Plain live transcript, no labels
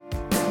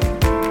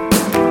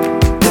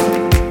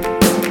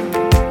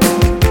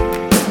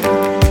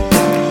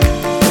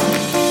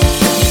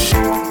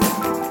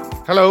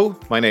Hello,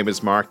 my name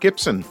is Mark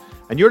Gibson,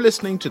 and you're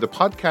listening to the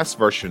podcast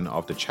version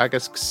of the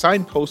Teagasc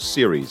Signpost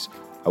series,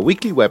 a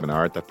weekly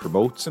webinar that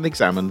promotes and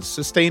examines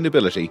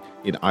sustainability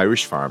in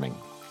Irish farming.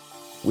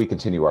 We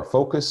continue our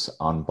focus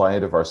on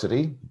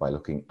biodiversity by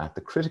looking at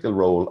the critical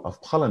role of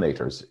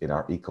pollinators in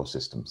our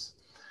ecosystems.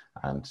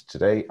 And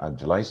today I'm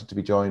delighted to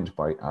be joined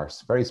by our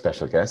very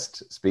special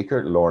guest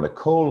speaker, Lorna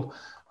Cole,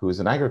 who is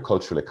an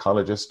agricultural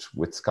ecologist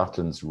with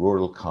Scotland's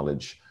Rural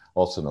College,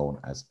 also known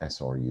as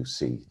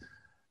SRUC.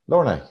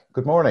 Lorna,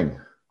 good morning.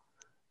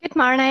 Good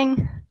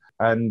morning.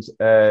 And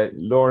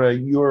Lorna,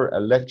 you're a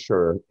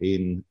lecturer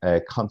in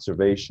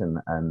conservation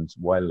and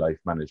wildlife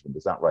management,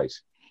 is that right?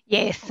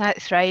 Yes,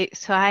 that's right.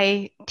 So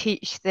I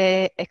teach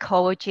the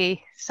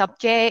ecology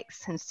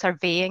subjects and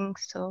surveying,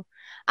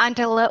 and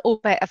a little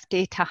bit of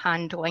data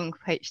handling,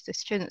 which the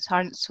students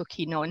aren't so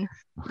keen on.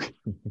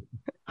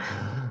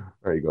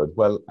 Very good.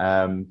 Well,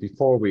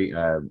 before we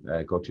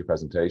go to your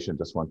presentation,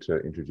 just want to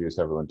introduce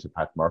everyone to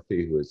Pat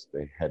Murphy, who is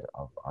the head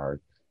of our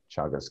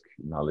Teagasc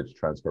Knowledge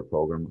Transfer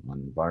Programme on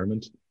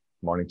Environment.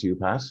 Morning to you,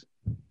 Pat.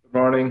 Good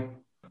morning.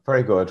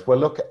 Very good. Well,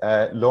 look,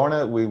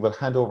 Lorna, we will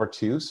hand over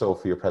to you for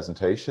your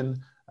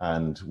presentation,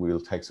 and we'll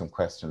take some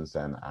questions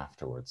then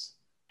afterwards.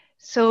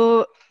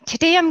 So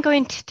today I'm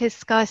going to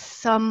discuss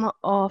some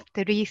of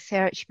the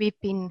research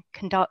we've been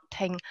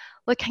conducting,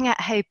 looking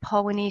at how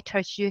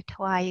pollinators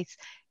utilise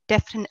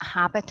different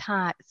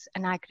habitats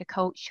in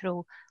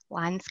agricultural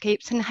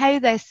landscapes and how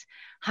this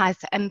has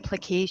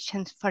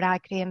implications for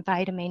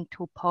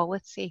agri-environmental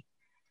policy.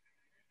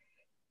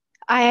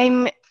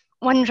 I'm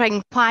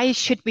wondering, why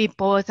should we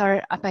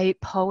bother about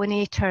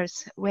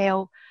pollinators?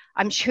 Well,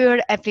 I'm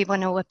sure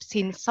everyone will have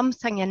seen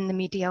something in the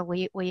media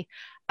lately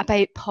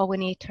about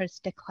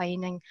pollinators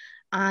declining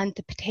and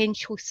the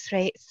potential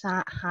threats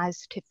that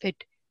has to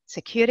food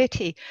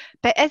security.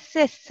 But is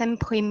this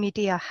simply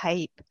media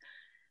hype?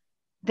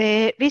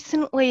 The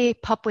recently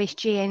published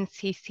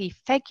JNCC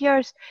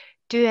figures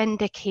do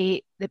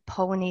indicate that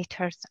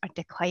pollinators are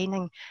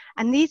declining,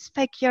 and these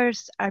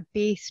figures are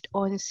based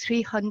on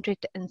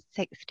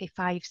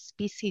 365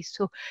 species,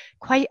 so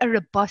quite a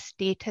robust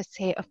data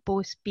set of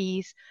both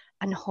bees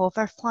and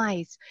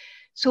hoverflies.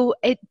 So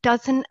it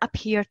doesn't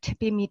appear to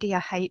be media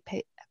hype,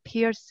 it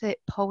appears that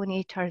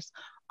pollinators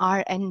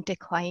are in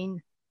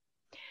decline.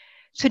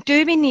 So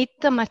do we need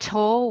them at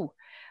all?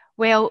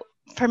 Well,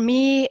 for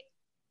me,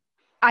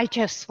 I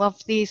just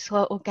love these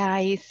little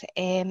guys.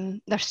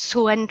 They're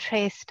so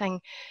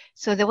interesting.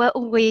 So the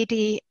little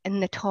lady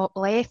in the top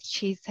left,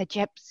 she's a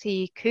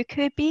gypsy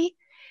cuckoo bee.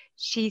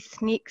 She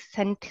sneaks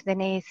into the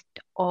nest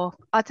of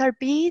other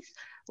bees,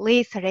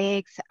 lays her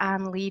eggs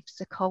and leaves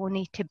the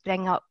colony to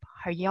bring up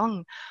her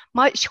young,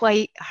 much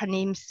like her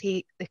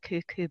namesake, the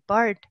cuckoo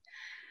bird.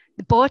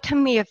 The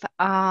bottom we have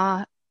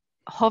a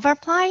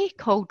hoverfly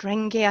called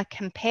Ringia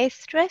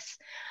campestris,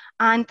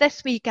 and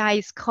this wee guy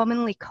is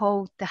commonly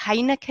called the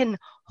Heineken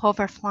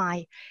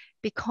hoverfly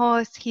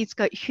because he's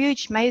got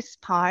huge mouth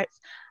parts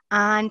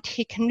and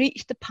he can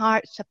reach the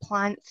parts of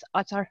plants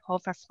other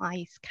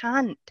hoverflies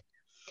can't.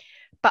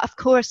 But of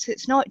course,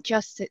 it's not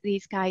just that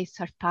these guys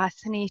are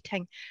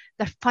fascinating,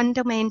 they're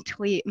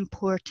fundamentally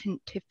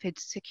important to food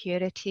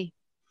security.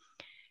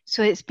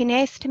 So it's been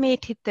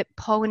estimated that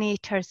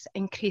pollinators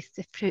increase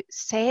the fruit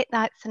set,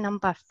 that's the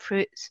number of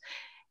fruits,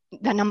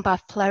 the number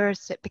of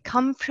flowers that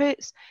become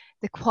fruits,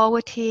 the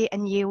quality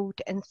and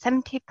yield in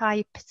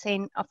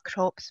 75% of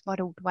crops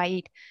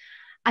worldwide.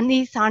 And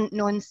these aren't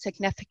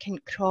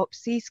non-significant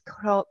crops. These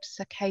crops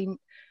account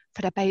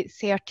for about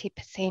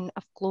 30%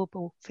 of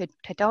global food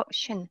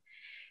production.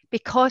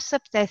 Because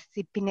of this,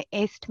 they've been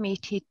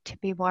estimated to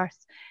be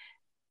worth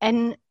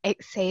in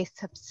excess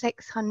of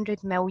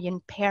 600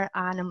 million per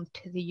annum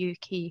to the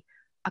UK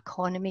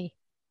economy.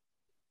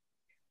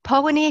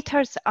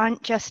 Pollinators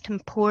aren't just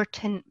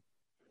important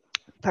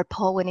for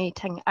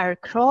pollinating our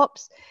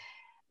crops.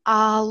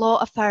 A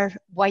lot of our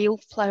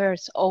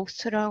wildflowers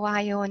also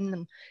rely on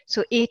them.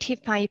 So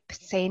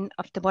 85%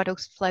 of the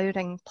world's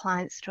flowering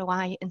plants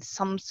rely on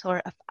some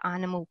sort of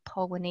animal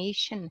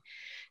pollination.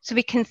 So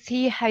we can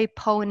see how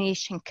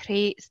pollination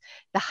creates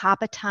the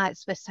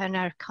habitats within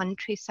our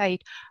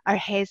countryside, our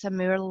heaths and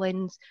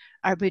moorlands,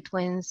 our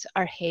woodlands,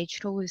 our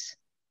hedgerows.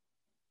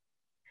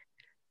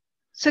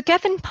 So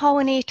given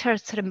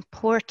pollinators are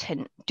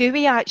important, do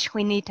we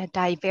actually need a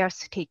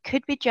diversity?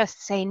 Could we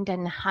just send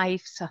in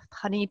hives of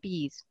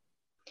honeybees?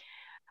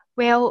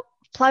 Well,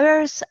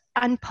 flowers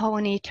and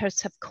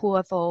pollinators have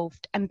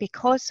co-evolved, and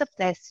because of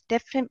this,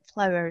 different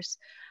flowers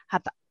are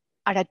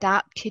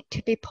adapted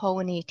to be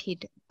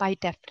pollinated by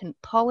different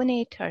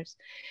pollinators.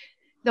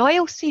 The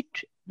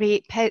oilseed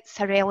rapet's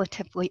a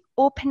relatively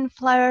open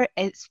flower.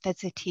 It's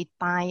visited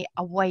by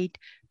a wide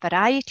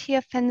variety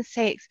of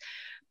insects,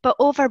 but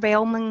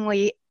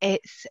overwhelmingly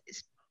it's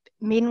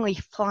mainly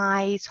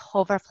flies,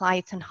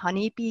 hoverflies and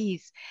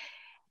honeybees.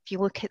 If you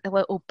look at the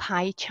little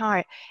pie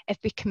chart, if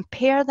we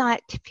compare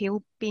that to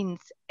field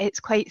beans, it's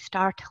quite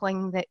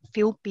startling that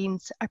field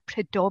beans are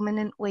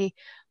predominantly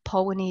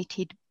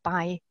pollinated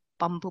by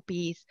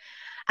bumblebees.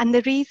 And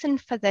the reason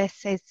for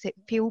this is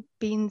that field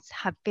beans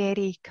have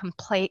very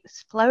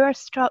complex flower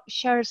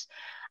structures,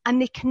 and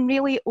they can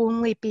really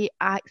only be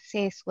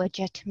accessed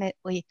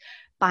legitimately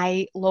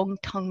by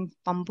long-tongued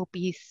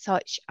bumblebees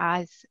such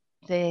as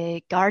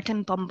the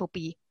garden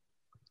bumblebee.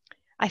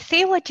 I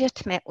say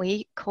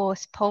legitimately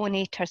because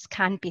pollinators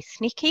can be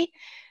sneaky.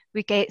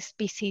 We get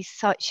species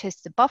such as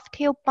the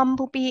buff-tailed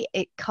bumblebee.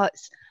 It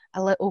cuts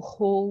a little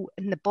hole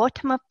in the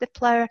bottom of the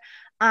flower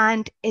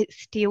and it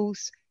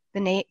steals the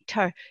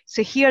nectar.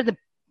 So here the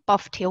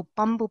buff-tailed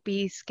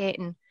bumblebee is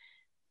getting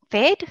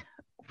fed,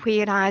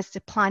 whereas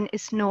the plant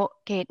is not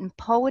getting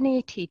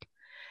pollinated.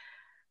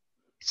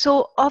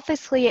 So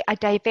obviously a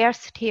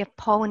diversity of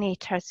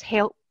pollinators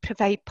help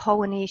provide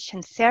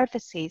pollination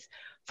services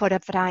for a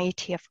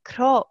variety of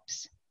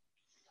crops.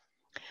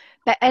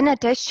 But in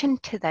addition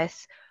to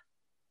this,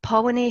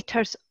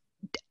 pollinators,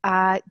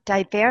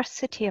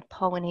 diversity of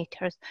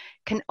pollinators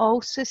can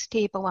also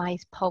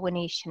stabilize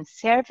pollination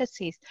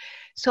services.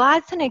 So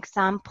as an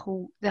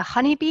example, the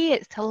honeybee,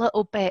 it's a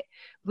little bit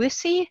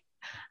woosy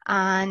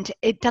and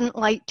it doesn't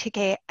like to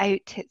get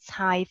out its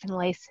hive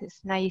unless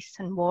it's nice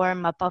and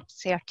warm above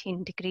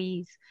 13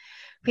 degrees.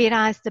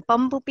 Whereas the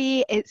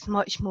bumblebee, it's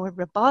much more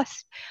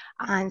robust,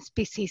 and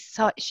species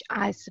such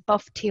as the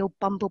buff-tailed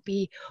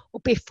bumblebee will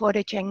be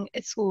foraging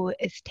as low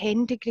as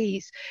 10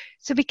 degrees.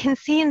 So we can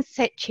see in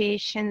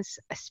situations,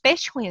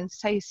 especially in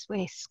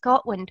southwest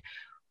Scotland,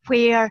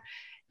 where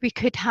we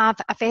could have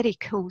a very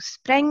cool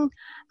spring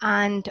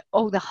and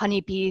all the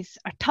honeybees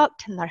are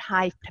tucked in their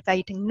hive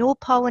providing no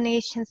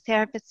pollination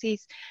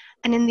services.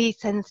 And in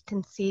these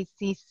instances,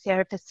 these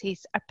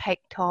services are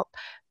picked up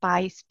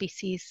by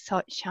species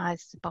such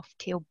as the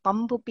buff-tailed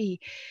bumblebee.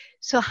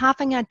 So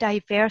having a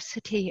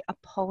diversity of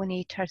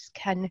pollinators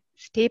can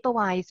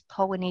stabilise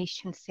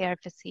pollination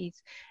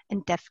services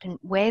in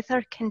different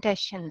weather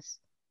conditions.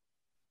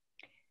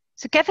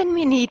 So given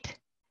we need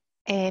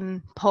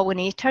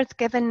pollinators,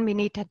 given we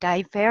need a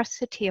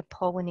diversity of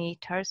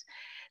pollinators,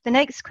 the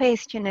next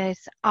question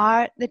is,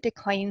 are the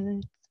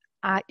declines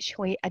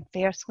actually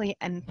adversely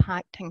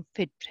impacting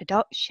food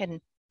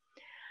production?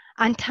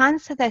 And to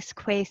answer this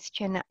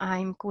question,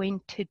 I'm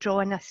going to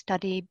draw on a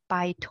study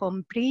by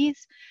Tom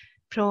Breeze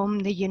from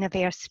the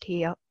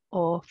University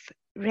of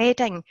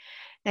Reading.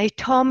 Now,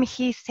 Tom,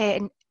 he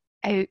sent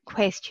out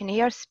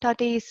questionnaire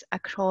studies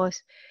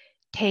across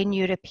 10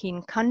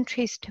 European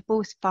countries to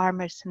both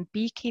farmers and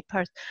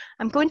beekeepers.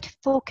 I'm going to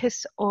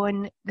focus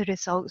on the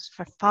results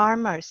for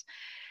farmers.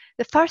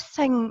 The first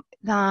thing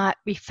that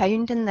we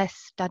found in this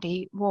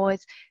study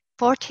was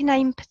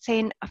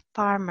 49% of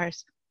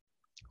farmers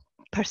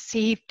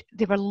perceived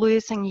they were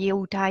losing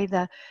yield,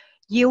 either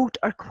yield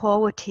or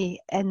quality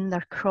in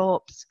their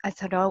crops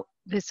as a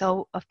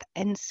result of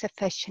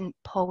insufficient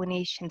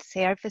pollination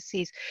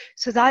services.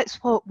 So that's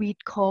what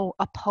we'd call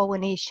a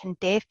pollination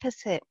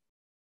deficit.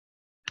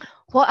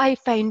 What I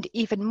found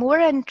even more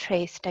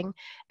interesting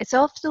is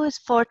of those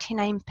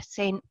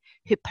 49%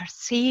 who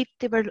perceived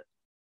they were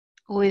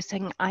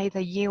losing either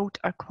yield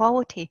or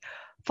quality,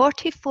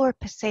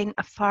 44%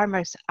 of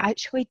farmers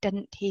actually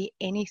didn't take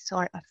any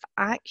sort of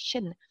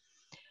action.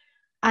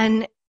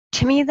 And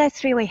to me,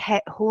 this really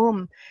hit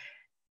home.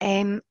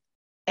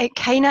 It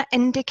kind of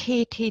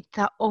indicated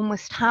that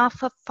almost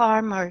half of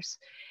farmers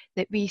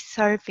that we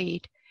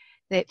surveyed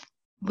that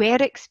were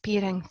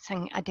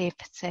experiencing a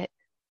deficit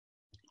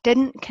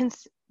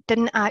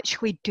didn't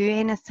actually do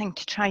anything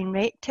to try and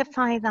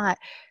rectify that.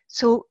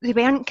 So they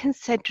weren't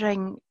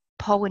considering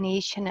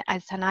pollination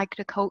as an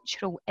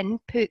agricultural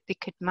input they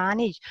could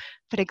manage,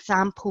 for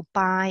example,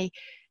 by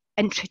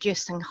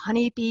introducing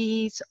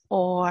honeybees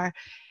or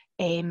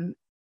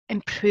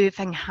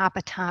improving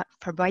habitat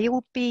for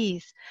wild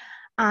bees.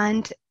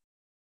 And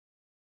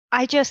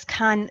I just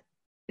can't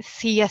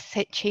see a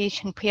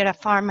situation where a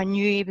farmer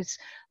knew he was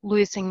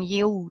losing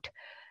yield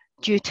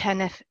due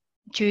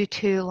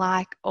to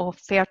lack of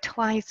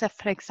fertiliser,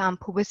 for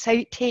example,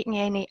 without taking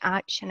any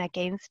action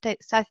against it.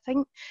 So I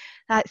think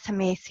that's a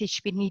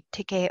message we need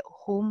to get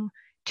home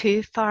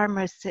to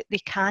farmers, that they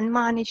can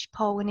manage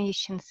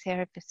pollination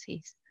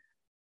services.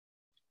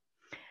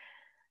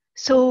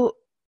 So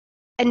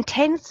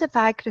intensive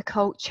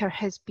agriculture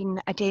has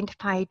been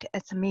identified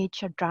as a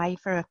major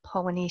driver of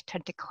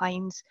pollinator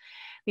declines.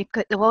 We've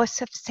got the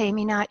loss of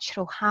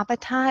semi-natural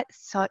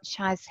habitats such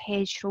as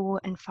hedgerow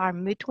and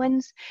farm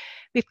woodlands.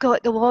 We've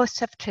got the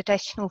loss of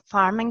traditional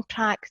farming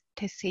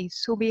practices.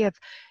 So we have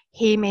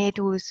hay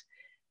meadows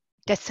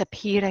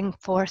disappearing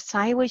for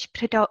silage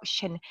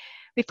production.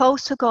 We've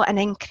also got an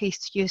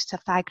increased use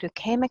of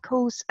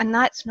agrochemicals, and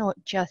that's not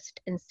just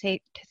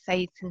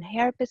insecticides and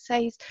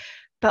herbicides,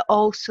 but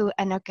also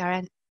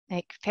inorganic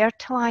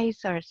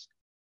fertilisers.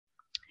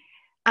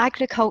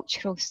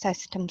 Agricultural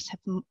systems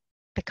have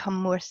become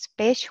more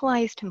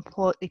specialised in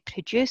what they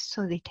produce,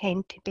 so they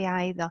tend to be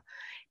either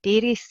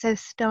dairy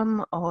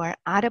system or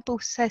arable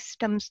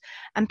systems,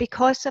 and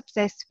because of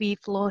this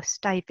we've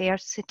lost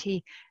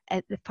diversity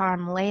at the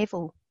farm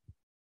level.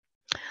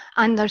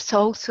 And there's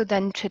also the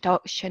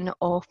introduction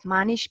of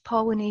managed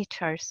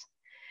pollinators.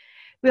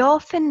 We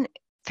often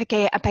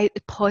forget about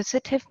the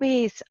positive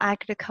ways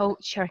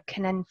agriculture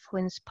can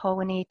influence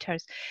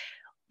pollinators.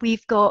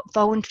 We've got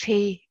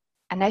voluntary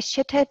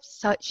initiatives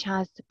such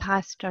as the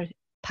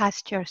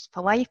Pastures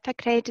for Life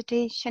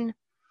accreditation.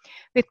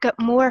 We've got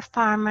more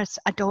farmers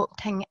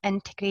adopting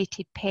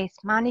integrated pest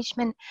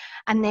management,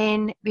 and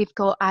then we've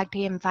got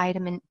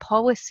agri-environment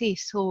policy,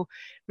 so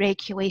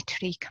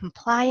regulatory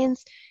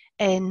compliance.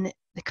 In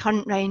the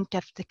current round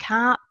of the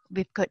CAP,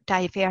 we've got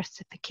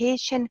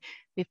diversification,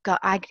 we've got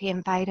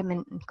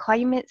agri-environment and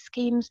climate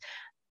schemes,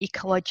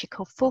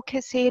 ecological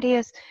focus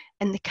areas.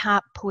 In the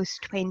CAP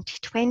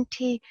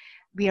post-2020,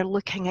 we are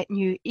looking at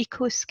new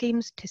eco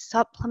schemes to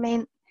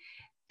supplement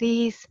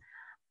these.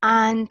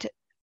 And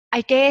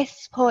I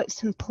guess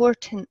what's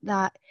important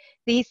that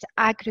these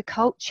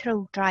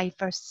agricultural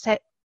drivers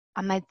sit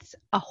amidst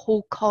a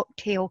whole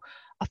cocktail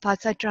of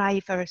other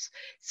drivers,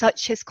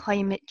 such as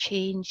climate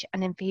change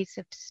and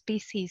invasive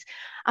species.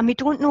 And we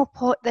don't know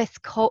what this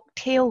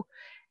cocktail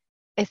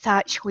is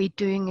actually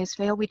doing as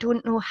well. We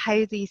don't know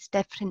how these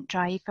different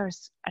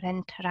drivers are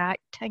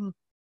interacting.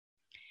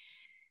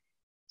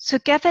 So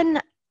given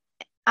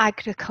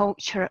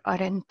agriculture or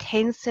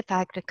intensive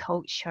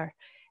agriculture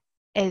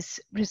is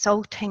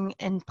resulting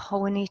in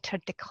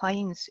pollinator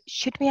declines,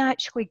 should we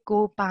actually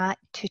go back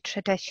to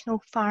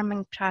traditional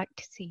farming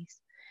practices?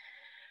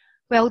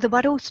 Well, the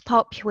world's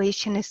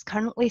population is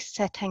currently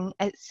sitting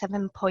at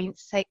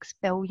 7.6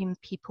 billion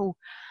people,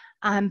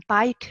 and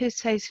by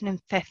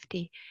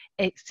 2050,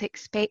 it's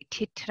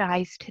expected to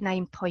rise to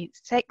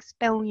 9.6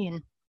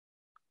 billion.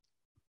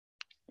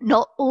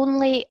 Not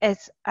only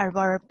is our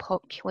world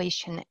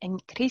population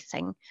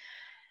increasing,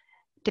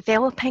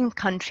 developing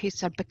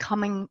countries are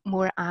becoming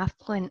more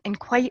affluent, and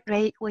quite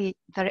rightly,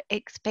 they're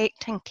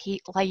expecting to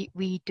eat like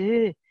we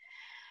do.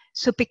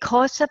 So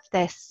because of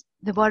this,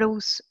 the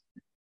world's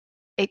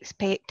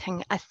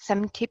expecting a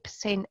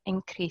 70%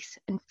 increase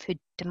in food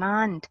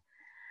demand.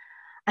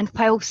 And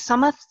while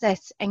some of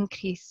this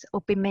increase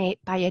will be met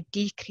by a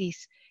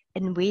decrease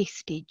in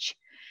wastage,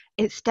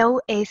 it's still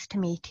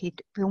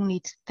estimated we'll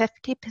need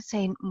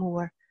 50%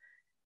 more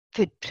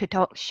food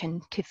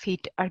production to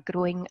feed our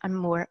growing and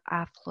more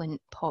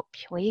affluent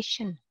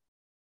population.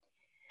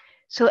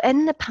 So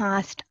in the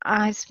past,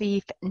 as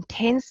we've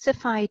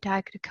intensified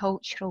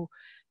agricultural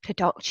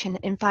production,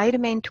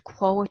 environmental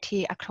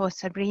quality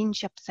across a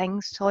range of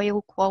things,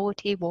 soil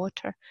quality,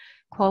 water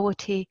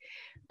quality,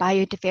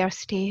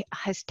 biodiversity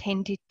has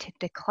tended to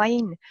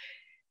decline.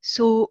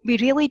 So we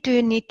really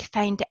do need to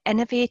find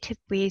innovative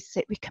ways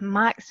that we can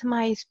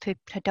maximise food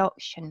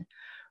production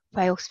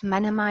whilst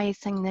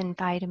minimising the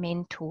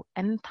environmental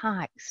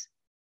impacts.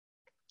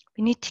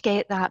 We need to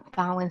get that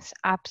balance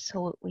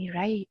absolutely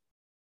right.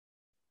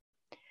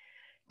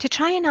 To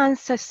try and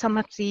answer some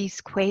of these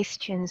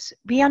questions,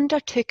 we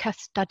undertook a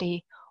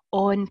study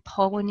on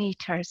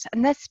pollinators,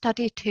 and this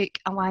study took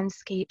a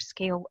landscape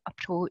scale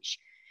approach.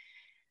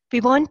 We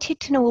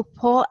wanted to know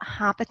what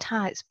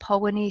habitats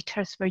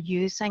pollinators were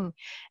using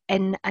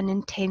in an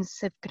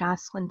intensive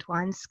grassland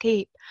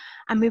landscape,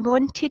 and we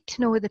wanted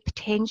to know the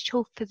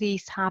potential for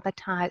these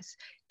habitats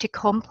to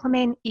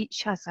complement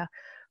each other.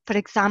 For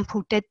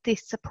example, did they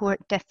support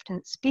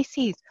different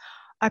species?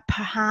 Or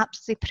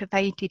perhaps they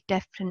provided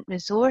different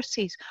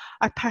resources,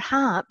 or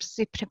perhaps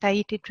they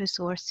provided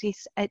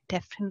resources at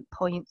different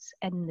points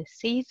in the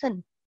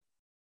season.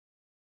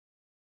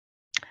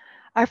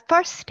 Our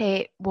first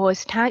step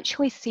was to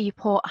actually see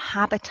what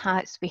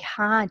habitats we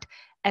had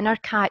in our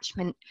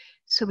catchment.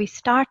 So we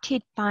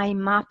started by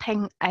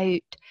mapping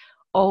out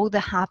all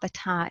the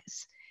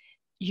habitats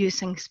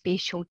using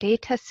spatial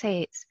data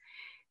sets.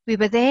 We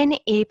were then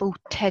able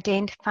to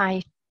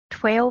identify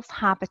 12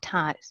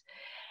 habitats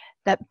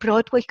that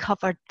broadly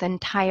covered the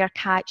entire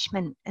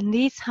catchment, and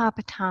these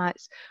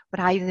habitats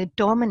were either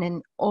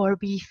dominant or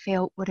we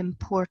felt were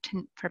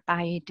important for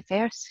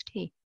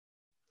biodiversity.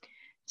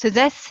 So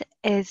this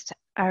is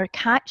our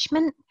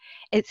catchment.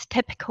 It's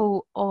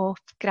typical of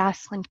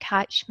grassland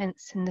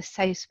catchments in the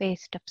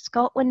southwest of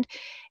Scotland.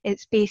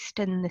 It's based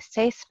in the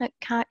Cessnock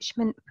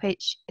catchment,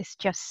 which is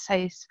just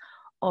south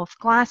of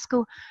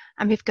Glasgow,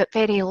 and we've got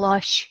very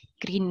lush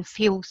green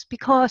fields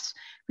because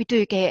we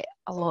do get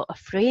a lot of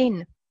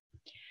rain.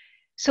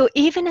 So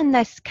even in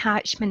this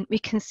catchment, we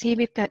can see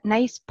we've got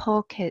nice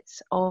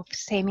pockets of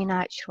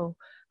semi-natural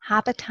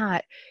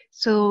habitat.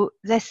 So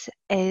this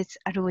is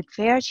a road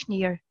verge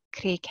near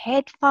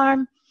Craighead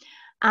Farm,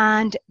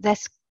 and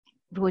this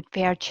road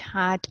verge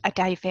had a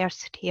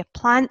diversity of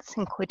plants,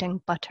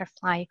 including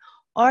butterfly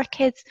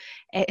orchids,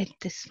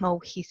 the small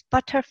heath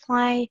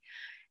butterfly,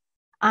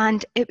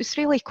 and it was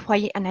really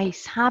quite a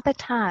nice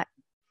habitat.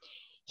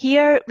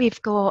 Here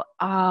we've got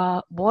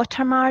a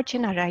water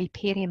margin, a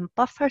riparian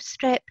buffer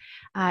strip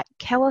at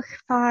Killich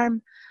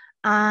Farm,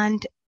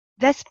 and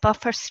this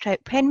buffer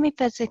strip, when we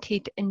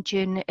visited in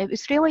June, it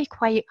was really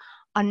quite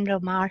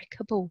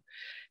unremarkable.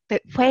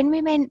 But when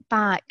we went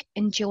back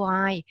in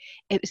July,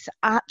 it was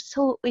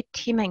absolutely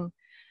teeming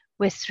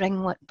with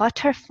ringlet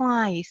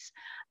butterflies.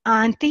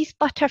 And these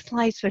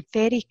butterflies were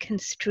very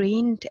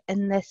constrained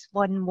in this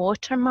one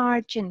water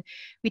margin.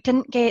 We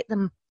didn't get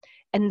them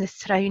in the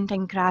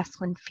surrounding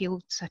grassland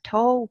fields at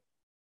all.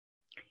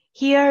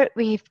 Here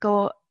we've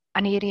got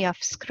an area of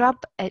scrub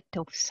at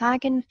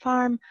Dulsagan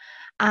Farm,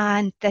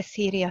 and this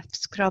area of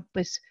scrub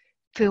was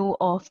full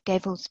of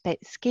devil's bit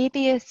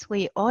scabious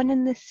late on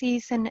in the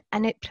season,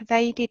 and it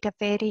provided a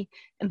very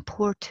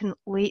important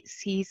late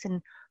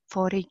season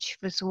forage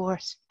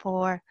resource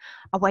for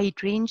a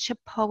wide range of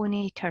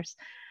pollinators.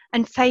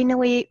 And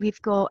finally,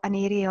 we've got an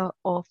area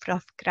of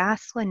rough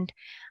grassland,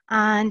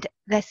 and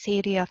this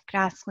area of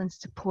grassland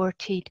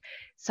supported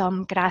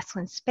some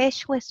grassland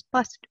specialist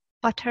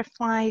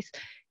butterflies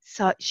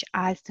such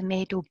as the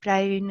meadow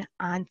brown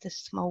and the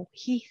small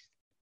heath.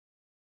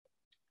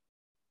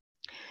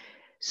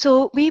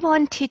 So we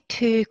wanted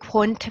to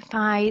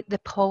quantify the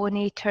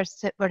pollinators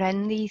that were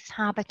in these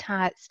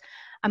habitats,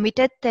 and we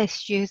did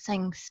this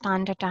using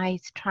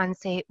standardised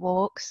transect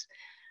walks.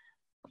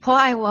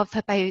 What I love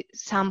about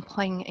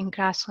sampling in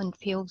grassland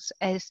fields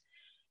is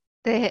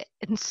the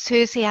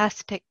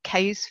enthusiastic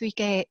cows we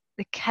get.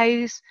 The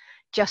cows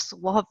just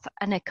love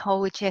an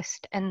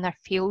ecologist in their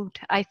field.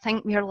 I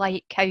think we're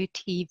like cow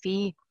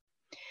TV.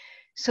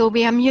 So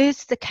we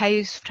amused the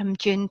cows from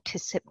June to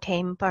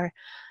September,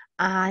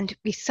 and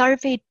we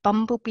surveyed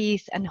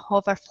bumblebees and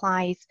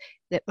hoverflies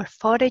that were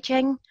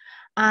foraging,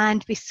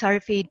 and we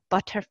surveyed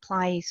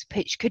butterflies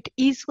which could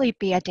easily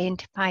be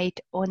identified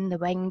on the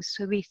wings.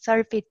 So we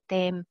surveyed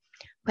them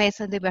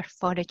whether they were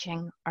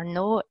foraging or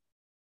not.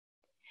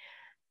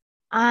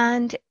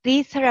 And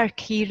these are our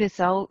key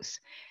results.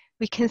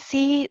 We can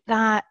see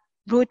that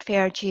road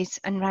verges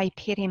and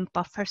riparian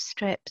buffer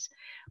strips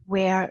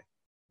were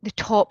the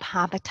top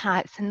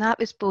habitats, and that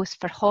was both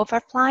for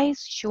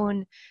hoverflies,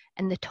 shown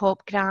in the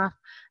top graph,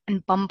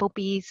 and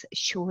bumblebees,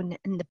 shown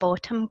in the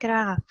bottom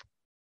graph.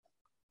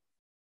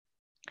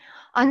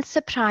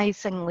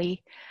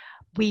 Unsurprisingly,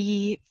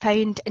 we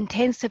found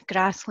intensive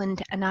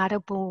grassland and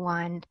arable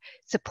land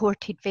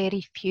supported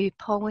very few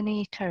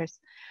pollinators.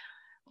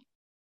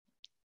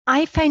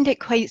 I found it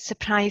quite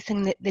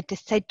surprising that the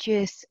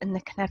deciduous and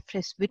the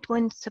coniferous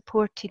woodland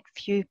supported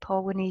few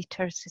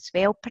pollinators as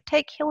well,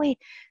 particularly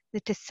the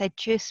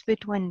deciduous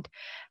woodland.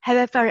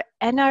 However,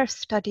 in our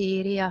study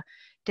area,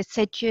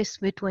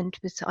 deciduous woodland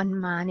was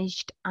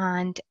unmanaged,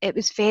 and it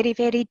was very,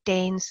 very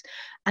dense,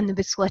 and there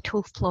was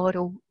little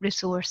floral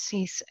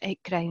resources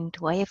at ground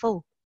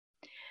level.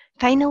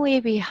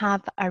 Finally, we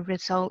have our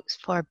results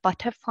for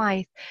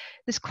butterflies.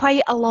 There's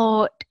quite a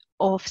lot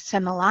of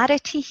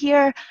similarity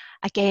here.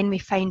 Again, we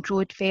find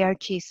road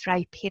verges,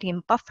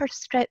 riparian buffer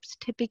strips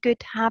to be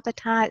good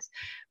habitats.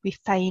 We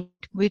find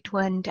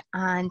woodland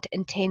and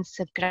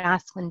intensive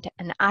grassland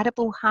and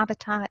arable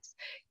habitats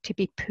to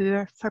be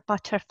poor for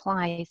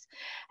butterflies.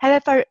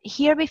 However,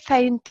 here we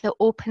found the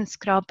open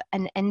scrub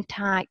and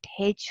intact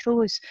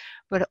hedgerows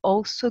were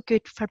also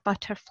good for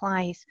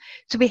butterflies.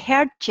 So we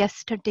heard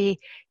yesterday,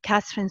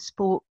 Catherine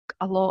spoke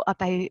a lot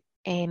about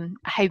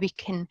how we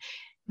can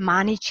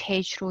manage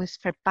hedgerows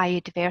for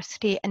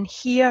biodiversity, and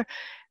here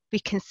we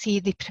can see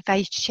they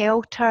provide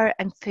shelter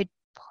and food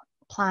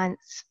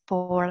plants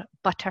for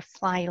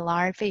butterfly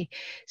larvae.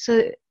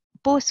 So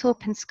both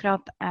open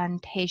scrub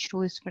and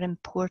hedgerows were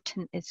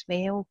important as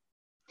well.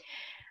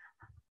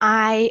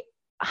 I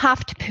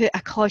have to put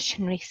a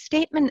cautionary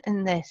statement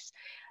in this.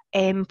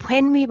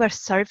 When we were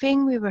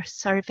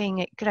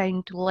surveying at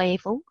ground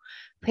level,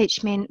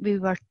 which meant we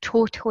were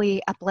totally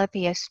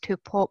oblivious to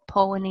what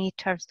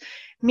pollinators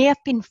may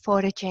have been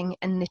foraging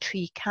in the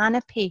tree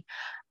canopy.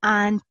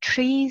 And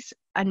trees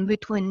and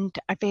woodland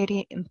are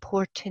very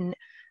important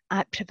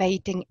at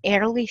providing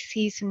early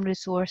season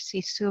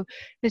resources, so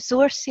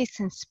resources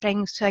in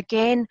spring. So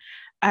again,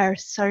 our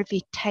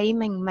survey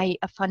timing might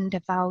have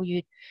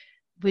undervalued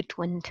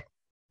woodland.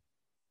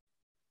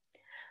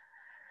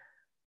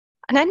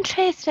 An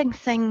interesting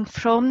thing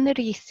from the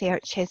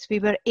research is we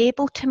were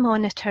able to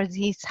monitor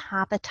these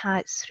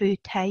habitats through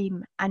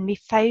time, and we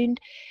found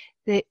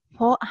that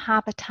what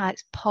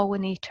habitats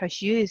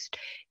pollinators used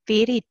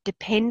varied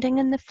depending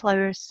on the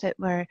flowers that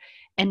were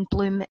in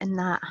bloom in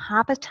that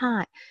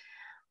habitat.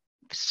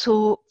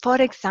 So,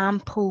 for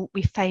example,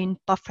 we found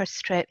buffer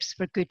strips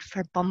were good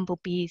for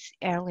bumblebees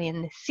early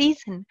in the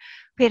season,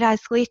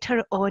 whereas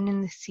later on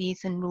in the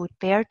season, road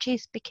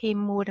verges became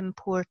more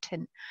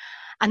important.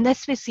 And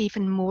this was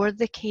even more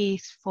the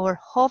case for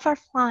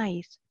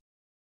hoverflies.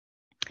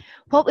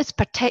 What was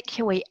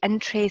particularly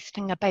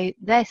interesting about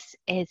this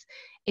is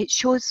it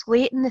shows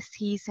late in the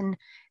season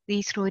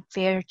these road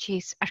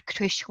verges are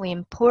crucially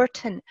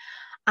important.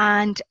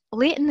 And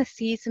late in the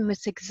season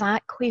was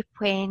exactly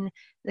when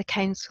the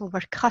council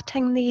were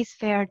cutting these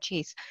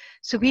verges.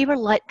 So we were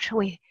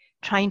literally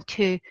trying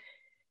to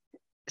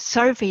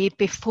survey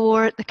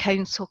before the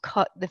council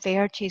cut the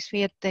verges.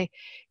 We had the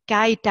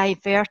guy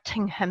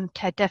diverting him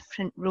to a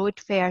different road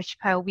verge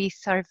while we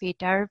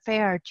surveyed our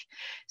verge.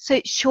 So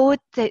it showed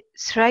that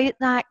throughout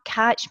that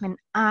catchment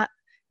at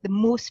the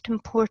most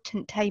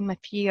important time of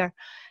year,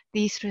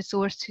 these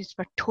resources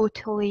were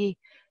totally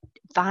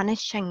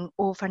vanishing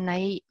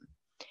overnight.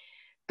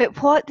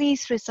 But what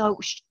these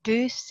results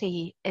do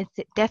say is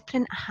that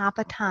different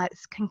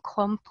habitats can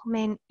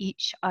complement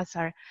each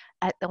other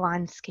at the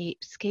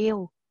landscape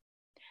scale.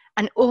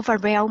 And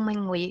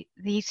overwhelmingly,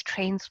 these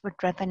trends were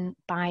driven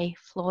by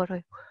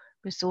floral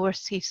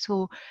resources.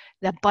 So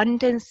the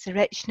abundance, the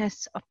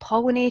richness of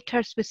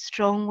pollinators was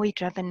strongly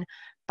driven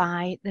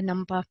by the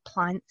number of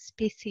plant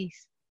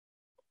species.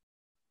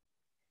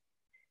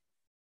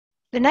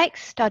 The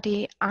next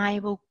study I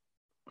will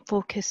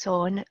focus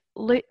on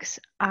looks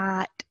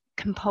at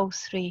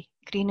compulsory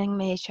greening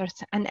measures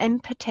and in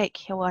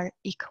particular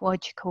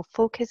ecological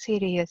focus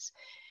areas.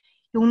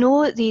 You'll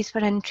know that these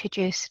were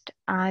introduced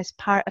as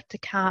part of the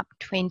CAP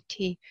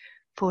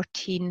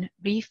 2014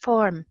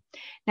 reform.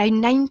 Now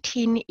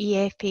 19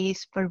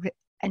 EFAs were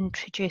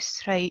introduced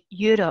throughout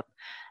Europe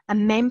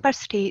and member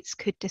states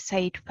could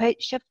decide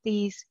which of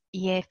these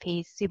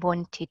EFAs they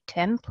wanted to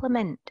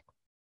implement.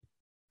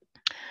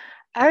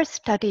 Our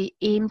study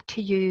aimed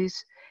to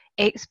use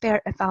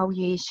expert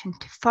evaluation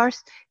to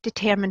first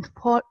determine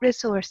what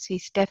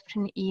resources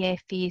different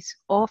EFAs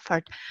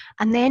offered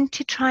and then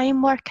to try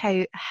and work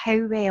out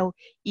how well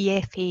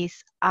EFAs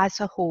as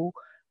a whole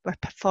were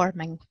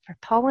performing for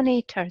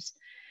pollinators.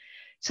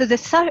 So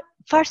the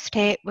first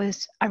step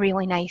was a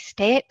really nice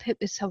step. It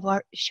was a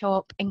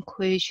workshop in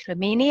Cluj,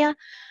 Romania.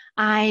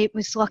 I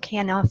was lucky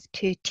enough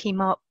to team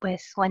up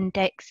with Lynn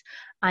Dix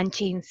and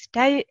Jane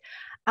Stout,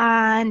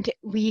 and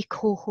we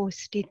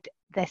co-hosted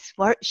this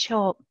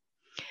workshop.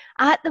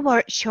 At the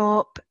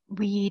workshop,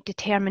 we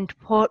determined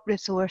what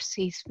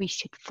resources we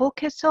should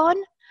focus on,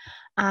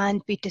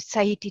 and we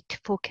decided to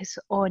focus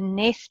on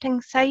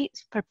nesting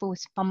sites for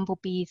both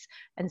bumblebees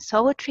and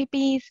solitary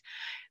bees.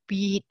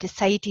 We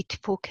decided to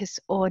focus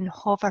on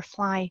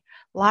hoverfly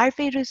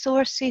larvae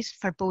resources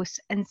for both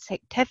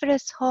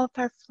insectivorous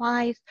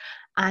hoverflies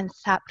and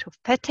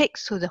saprophytic,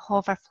 so the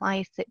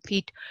hoverflies that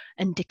feed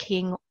on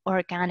decaying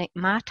organic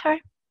matter.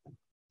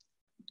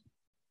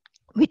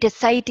 We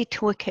decided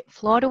to look at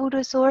floral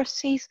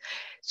resources,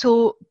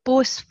 so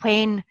both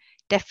when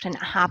different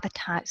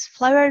habitats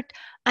flowered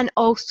and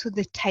also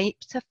the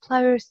types of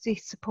flowers they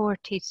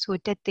supported. So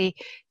did they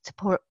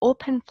support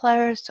open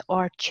flowers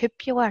or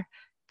tubular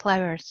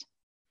flowers?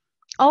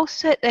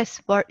 Also at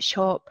this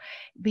workshop,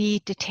 we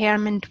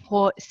determined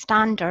what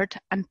standard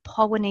and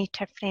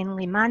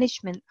pollinator-friendly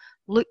management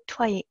looked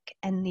like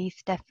in these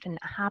different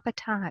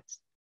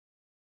habitats.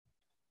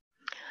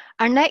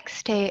 Our next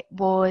step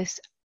was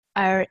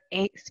our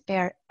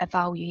expert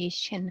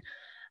evaluation,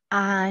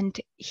 and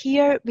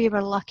here we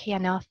were lucky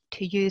enough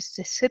to use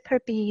the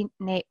SuperBee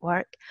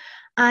network,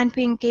 and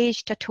we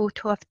engaged a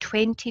total of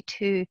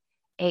 22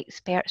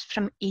 experts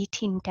from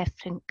 18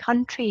 different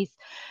countries,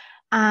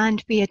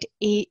 and we had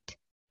 8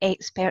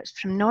 experts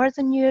from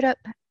Northern Europe,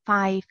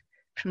 5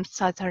 from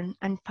Southern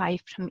and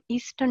 5 from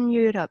Eastern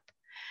Europe.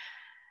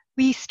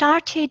 We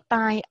started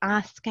by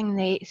asking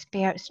the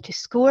experts to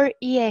score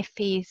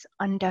EFAs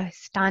under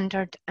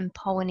standard and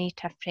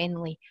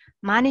pollinator-friendly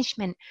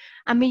management,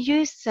 and we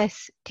used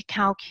this to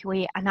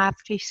calculate an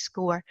average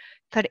score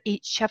for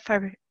each of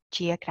our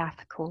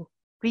geographical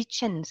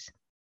regions.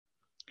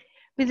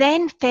 We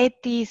then fed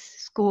these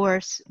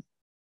scores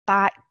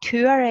back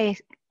to our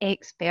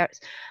experts,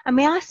 and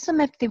we asked them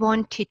if they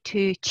wanted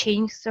to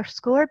change their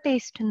score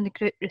based on the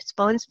group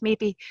response.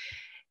 Maybe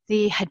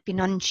they had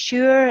been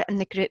unsure and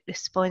the group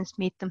response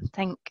made them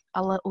think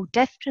a little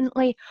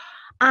differently,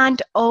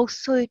 and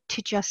also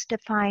to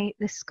justify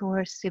the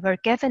scores they were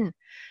given.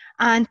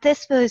 And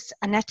this was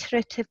an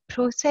iterative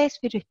process.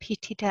 We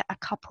repeated it a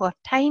couple of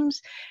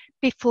times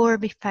before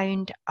we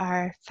found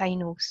our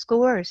final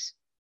scores.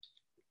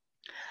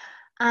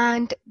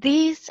 And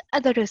these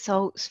are the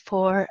results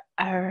for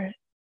our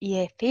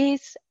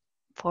EFAs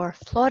for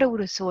floral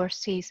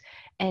resources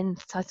in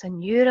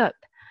Southern Europe.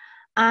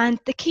 And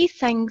the key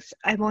things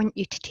I want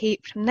you to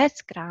take from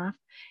this graph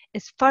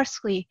is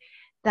firstly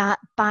that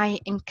by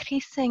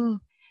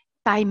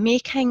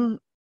adopting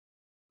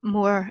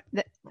more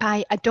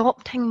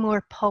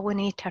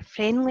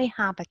pollinator-friendly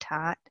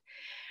habitat,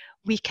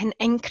 we can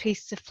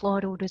increase the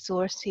floral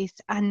resources,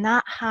 and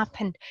that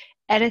happened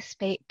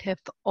irrespective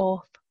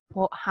of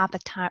what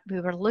habitat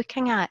we were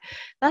looking at.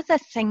 The other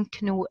thing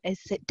to note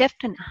is that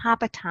different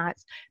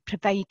habitats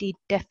provided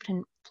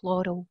different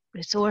floral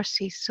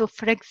resources. So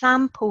for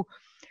example,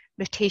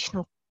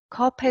 rotational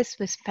coppice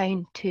was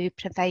found to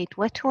provide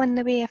little in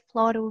the way of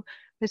floral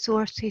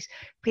resources,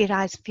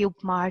 whereas field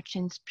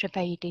margins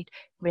provided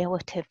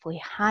relatively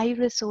high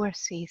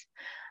resources.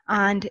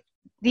 And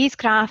these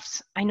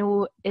graphs, I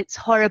know it's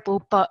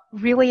horrible, but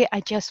really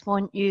I just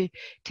want you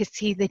to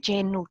see the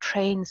general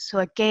trends. So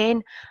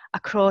again,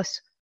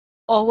 across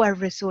all our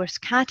resource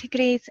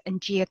categories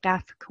and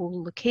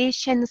geographical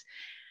locations,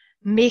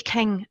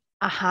 making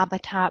a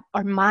habitat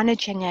or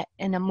managing it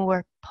in a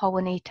more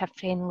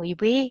pollinator-friendly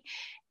way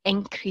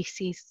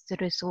increases the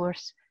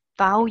resource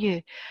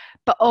value.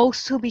 But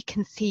also we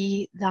can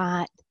see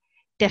that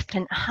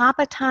different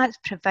habitats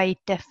provide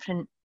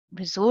different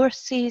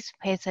resources,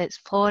 whether it's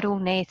floral,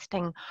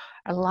 nesting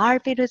or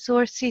larvae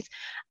resources,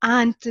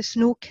 and there's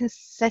no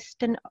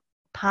consistent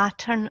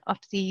pattern of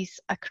these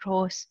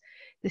across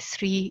the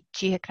 3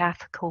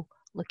 geographical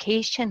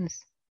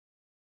locations.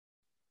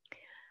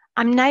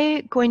 I'm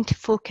now going to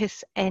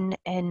focus in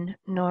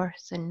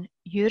Northern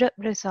Europe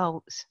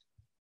results.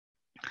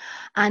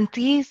 And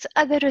these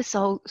are the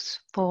results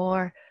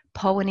for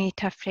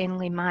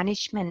pollinator-friendly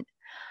management.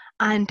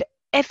 And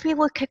if we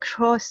look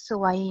across the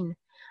line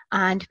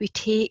and we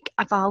take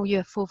a value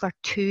of over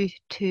 2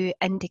 to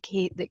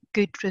indicate that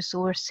good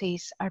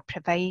resources are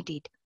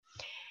provided,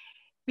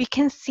 we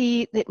can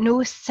see that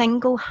no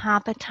single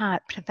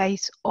habitat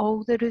provides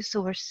all the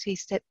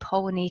resources that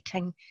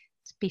pollinating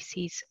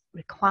species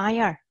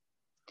require.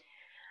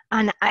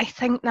 And I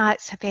think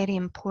that's a very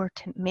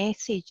important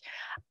message.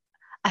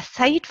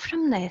 Aside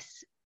from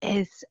this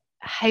is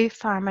how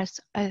farmers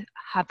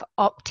have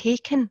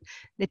uptaken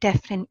the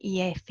different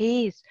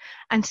EFAs.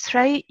 And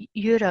throughout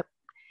Europe,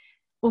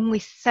 only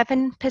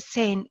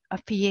 7%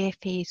 of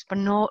EFAs were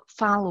not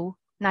fallow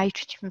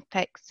nitrogen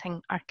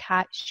fixing or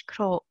catch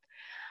crop.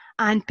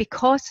 And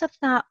because of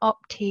that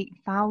uptake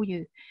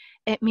value,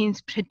 it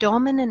means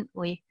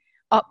predominantly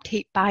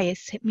uptake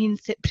bias. It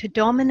means that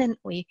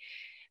predominantly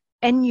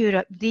in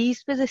Europe,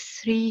 these were the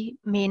 3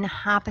 main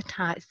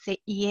habitats that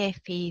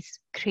EFAs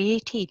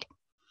created.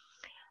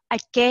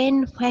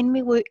 Again, when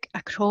we look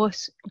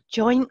across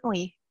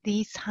jointly,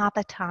 these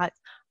habitats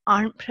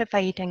aren't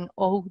providing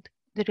all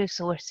the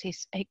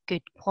resources at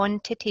good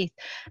quantities.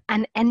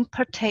 And in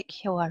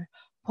particular,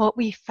 what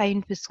we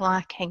found was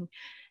lacking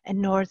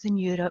in Northern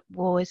Europe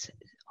was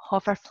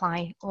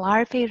hoverfly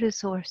larvae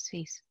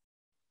resources.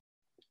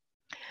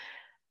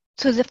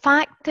 So the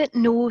fact that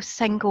no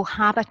single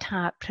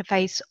habitat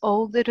provides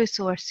all the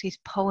resources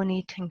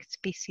pollinating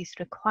species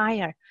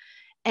require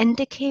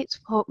indicates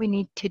what we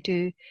need to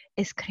do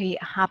is create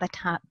a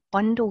habitat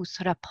bundles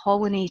or a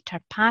pollinator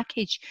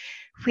package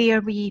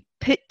where we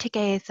put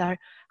together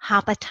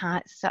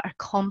habitats that are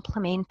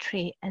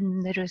complementary in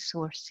the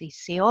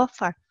resources they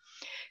offer.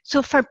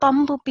 So for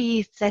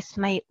bumblebees, this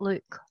might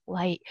look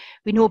like,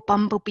 we know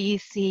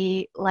bumblebees,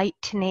 they like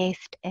to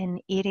nest in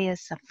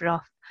areas of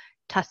rough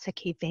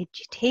tussocky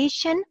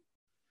vegetation.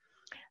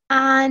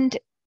 And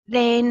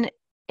then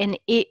in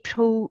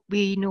April,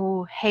 we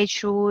know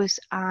hedgerows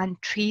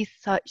and trees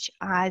such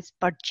as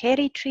bird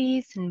cherry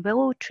trees and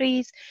willow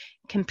trees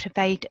can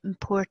provide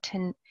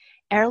important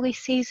early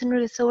season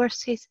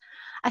resources.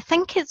 I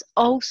think it's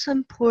also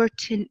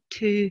important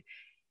to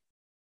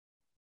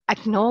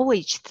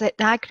acknowledge that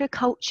the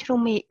agricultural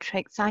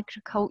matrix,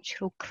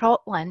 agricultural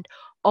cropland,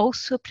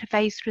 also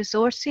provides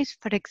resources.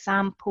 For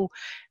example,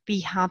 we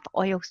have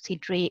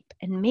oilseed rape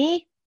in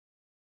May.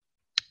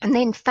 And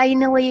then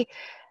finally,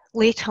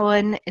 later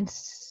on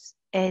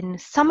in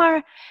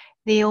summer,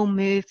 they'll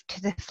move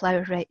to the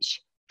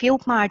flower-rich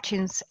field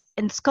margins.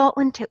 In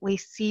Scotland, at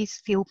least,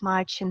 these field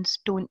margins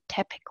don't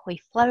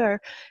typically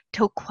flower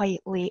till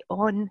quite late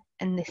on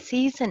in the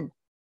season.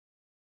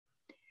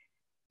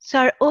 So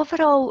our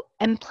overall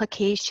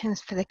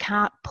implications for the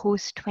CAP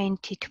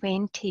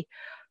post-2020,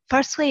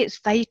 firstly, it's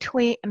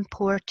vitally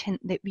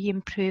important that we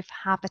improve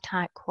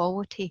habitat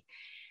quality.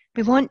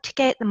 We want to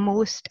get the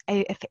most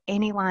out of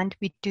any land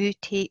we do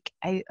take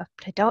out of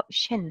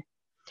production.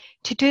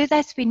 To do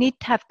this, we need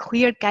to have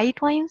clear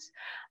guidelines,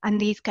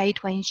 and these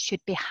guidelines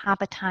should be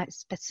habitat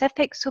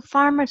specific so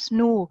farmers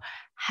know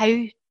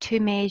how to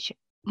manage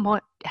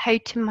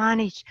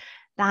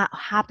that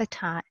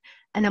habitat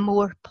in a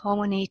more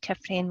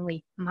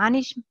pollinator-friendly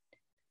management.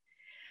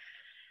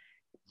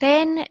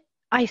 Then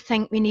I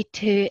think we need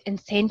to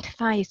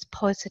incentivise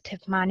positive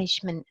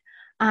management,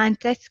 and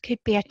this could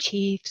be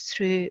achieved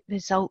through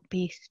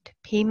result-based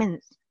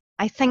payments.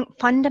 I think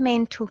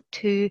fundamental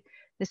to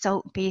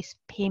result-based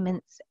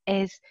payments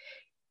is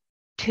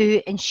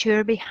to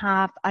ensure we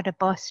have a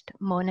robust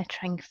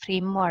monitoring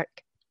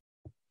framework.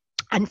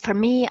 And for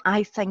me,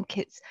 I think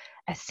it's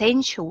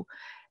essential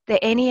that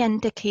any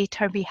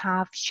indicator we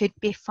have should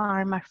be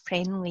farmer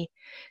friendly.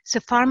 So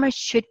farmers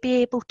should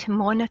be able to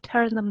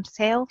monitor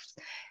themselves,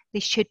 they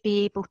should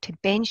be able to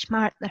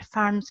benchmark their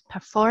farm's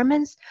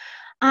performance,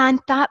 and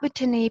that would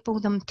enable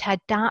them to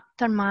adapt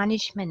their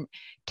management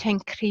to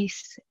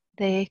increase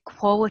the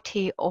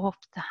quality of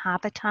the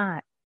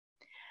habitat.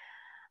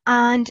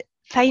 And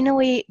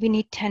finally, we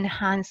need to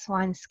enhance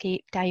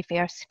landscape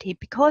diversity.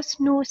 Because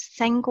no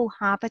single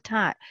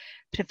habitat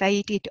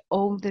provided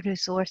all the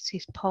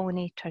resources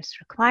pollinators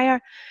require,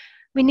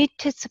 we need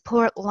to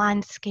support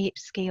landscape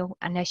scale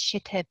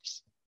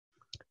initiatives.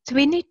 So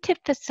we need to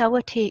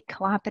facilitate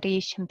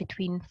collaboration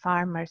between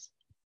farmers,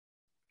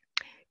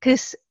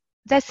 because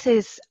this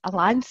is a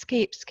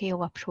landscape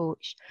scale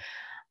approach.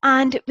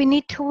 And we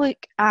need to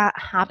look at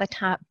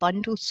habitat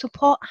bundles. So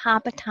what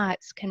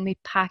habitats can we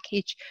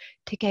package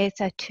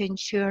together to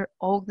ensure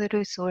all the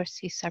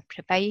resources are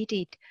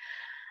provided?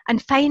 And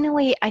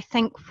finally, I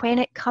think when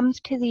it comes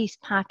to these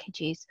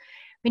packages,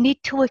 we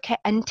need to look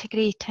at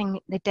integrating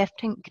the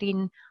different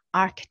green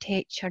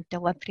architecture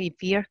delivery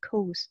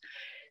vehicles.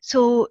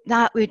 So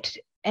that would,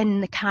 in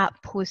the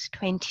CAP post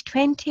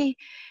 2020,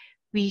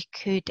 we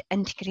could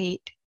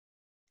integrate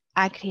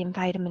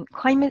agri-environment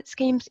climate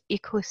schemes,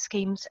 eco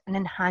schemes, and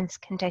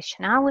enhanced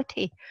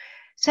conditionality.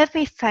 So if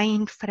we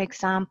find, for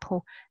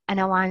example, in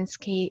a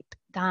landscape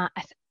that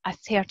a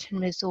certain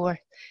resource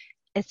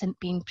isn't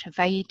being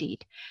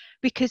provided,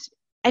 we could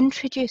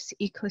introduce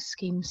eco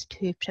schemes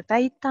to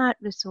provide that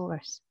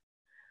resource.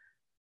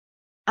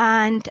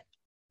 And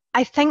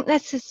I think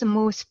this is the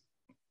most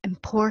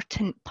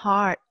important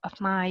part of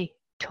my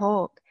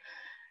talk.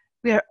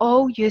 We're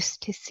all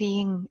used to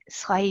seeing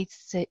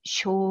slides that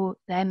show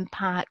the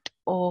impact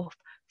of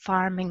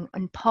farming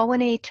on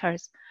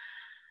pollinators.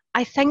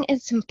 I think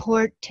it's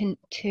important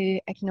to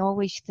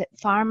acknowledge that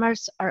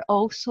farmers are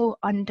also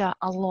under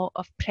a lot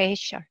of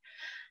pressure.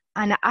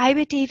 And I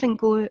would even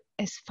go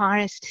as far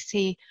as to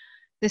say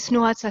there's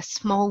no other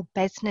small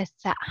business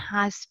that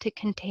has to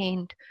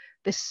contend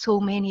with so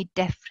many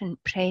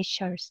different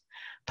pressures.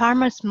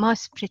 Farmers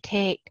must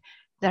protect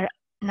their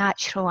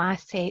natural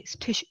assets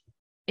to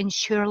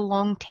ensure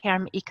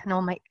long-term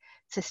economic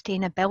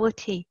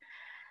sustainability.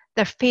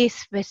 They're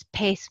faced with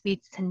pests,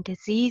 weeds and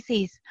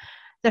diseases.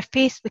 They're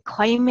faced with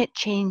climate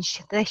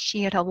change. This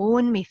year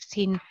alone, we've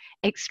seen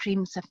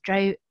extremes of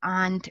drought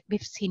and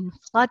we've seen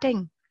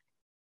flooding.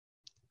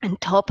 On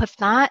top of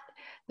that,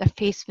 they're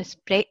faced with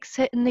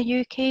Brexit in the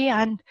UK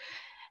and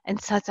in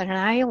Southern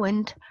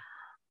Ireland,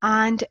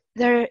 and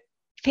they're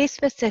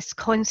faced with this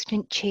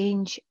constant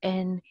change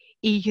in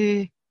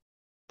EU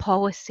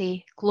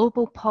policy,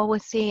 global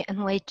policy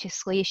and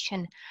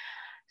legislation,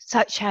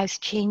 such as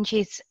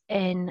changes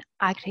in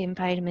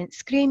agri-environment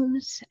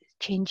schemes,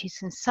 changes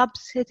in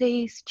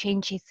subsidies,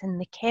 changes in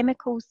the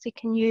chemicals they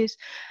can use,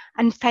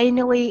 and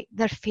finally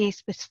they're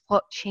faced with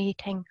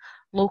fluctuating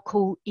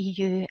local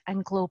EU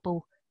and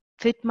global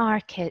food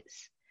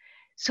markets.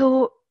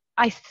 So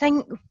I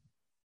think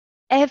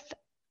if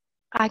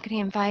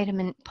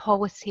agri-environment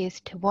policy is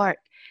to work,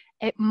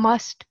 it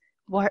must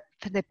work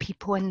for the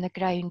people on the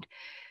ground.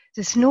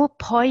 There's no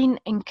point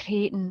in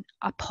creating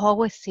a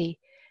policy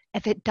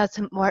if it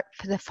doesn't work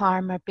for the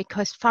farmer,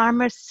 because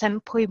farmers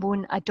simply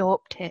won't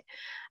adopt it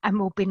and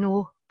will be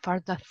no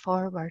further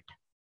forward.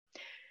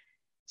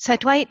 So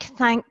I'd like to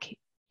thank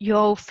you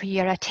all for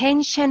your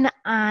attention,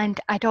 and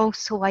I'd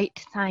also like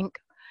to thank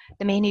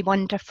the many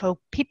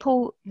wonderful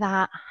people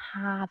that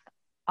have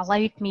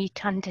allowed me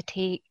to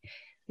undertake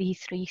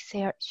these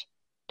research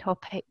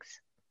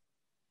topics.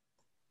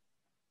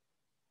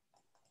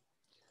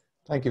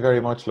 Thank you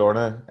very much,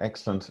 Lorna.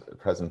 Excellent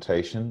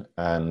presentation,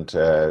 and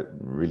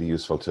really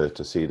useful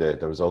to see the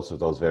results of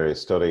those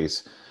various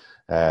studies.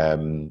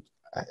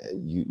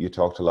 You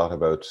talked a lot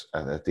about,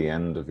 at the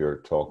end of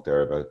your talk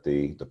there, about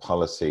the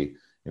policy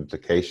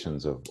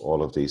implications of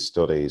all of these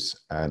studies.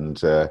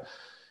 And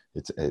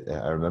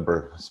I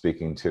remember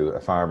speaking to a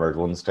farmer at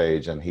one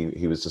stage, and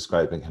he was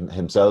describing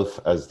himself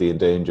as the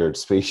endangered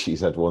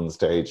species at one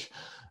stage.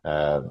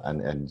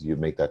 And you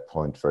make that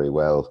point very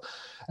well.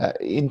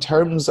 In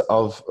terms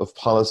of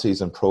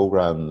policies and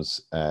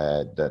programs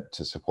that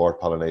to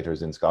support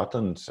pollinators in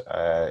Scotland,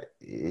 have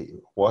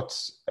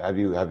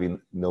you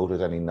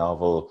noted any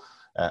novel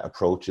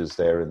approaches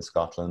there in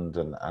Scotland,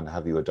 and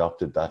have you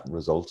adopted that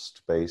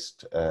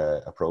results-based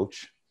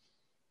approach?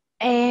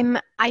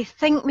 I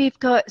think we've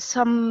got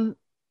some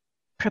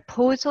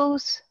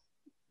proposals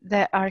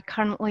that are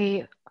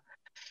currently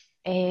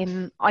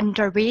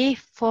underway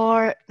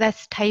for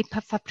this type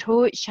of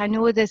approach. I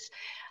know there's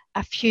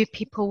a few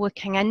people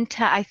looking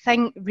into it. I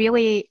think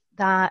really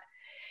that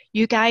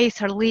you guys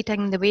are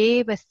leading the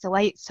way with the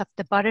likes of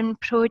the Burren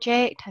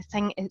project. I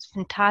think it's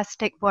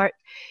fantastic work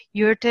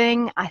you're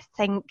doing. I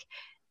think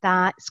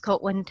that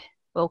Scotland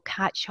will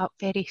catch up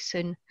very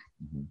soon.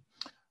 Mm-hmm.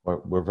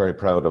 We're very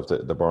proud of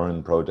the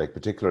Burren project,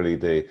 particularly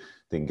the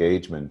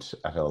engagement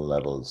at all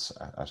levels,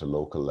 at a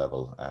local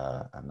level,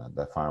 and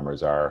the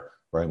farmers are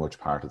very much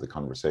part of the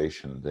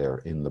conversation there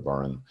in the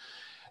Burren.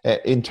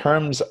 In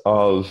terms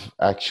of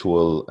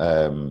actual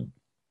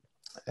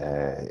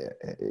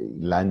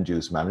land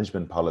use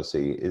management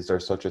policy, is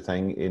there such a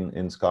thing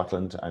in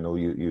Scotland? I know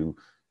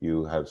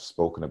you have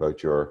spoken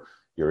about your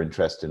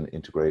interest in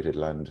integrated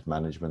land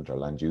management or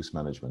land use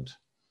management.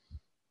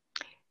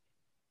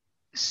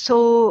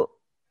 So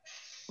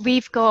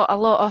we've got a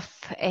lot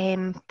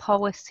of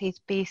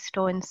policies based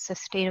on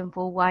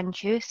sustainable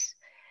land use.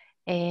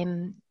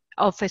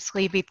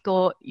 Obviously, we've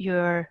got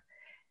your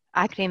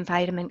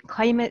agri-environment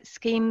climate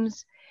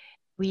schemes.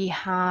 We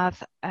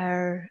have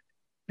our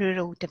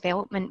rural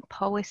development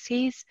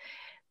policies.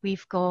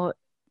 We've got,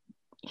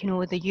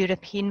 the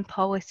European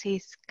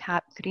policies,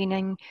 cap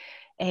greening.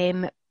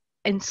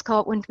 In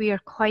Scotland, we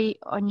are quite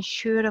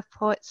unsure of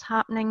what's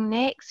happening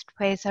next,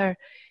 whether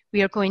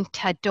we are going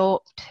to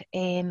adopt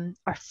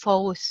or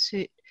follow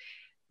suit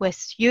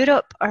with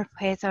Europe, or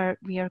whether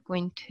we are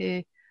going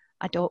to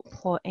adopt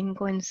what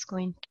England's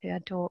going to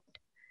adopt.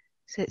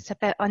 So it's a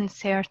bit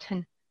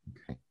uncertain.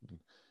 Okay.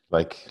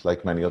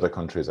 Like many other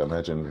countries, I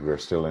imagine we're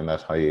still in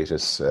that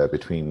hiatus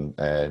between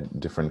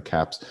different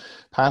caps.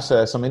 Pat,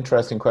 some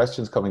interesting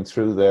questions coming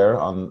through there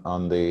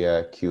on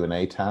the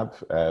Q&A tab,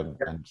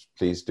 and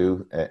please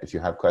do, if you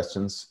have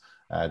questions,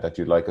 that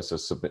you'd like us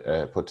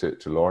to put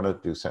to Lorna,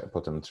 do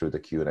put them through the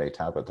Q&A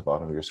tab at the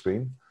bottom of your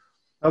screen.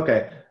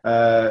 Okay,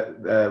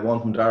 one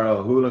from Dara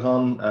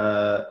O'Houlihan.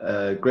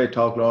 Great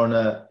talk,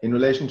 Lorna. In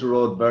relation to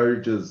road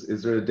verges,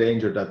 is there a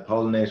danger that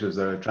pollinators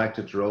are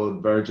attracted to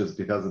road verges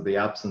because of the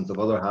absence of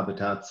other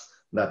habitats,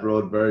 that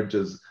road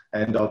verges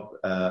end up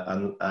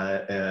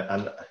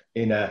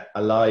in a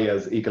lie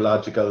as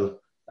ecological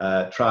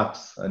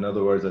traps? In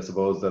other words, I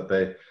suppose that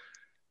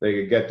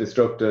they get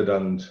destructed,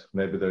 and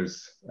maybe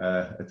it's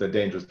a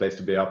dangerous place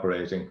to be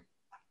operating.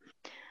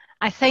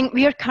 I think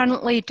we're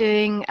currently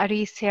doing a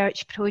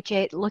research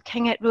project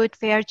looking at road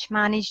verge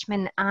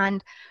management,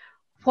 and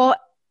what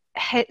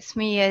hits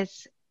me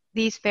is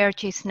these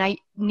verges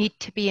need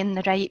to be in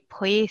the right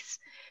place.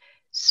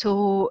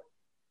 So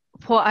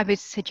what I would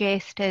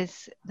suggest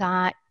is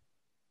that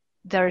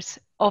there's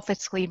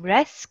obviously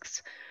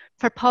risks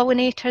for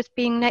pollinators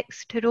being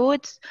next to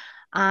roads,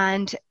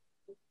 and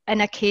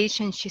on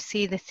occasions you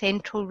see the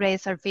central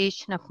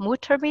reservation of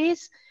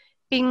motorways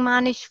being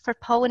managed for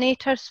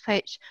pollinators,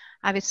 which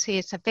I would say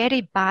is a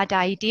very bad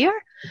idea.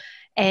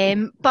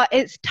 But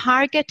it's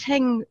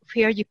targeting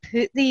where you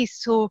put these.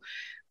 So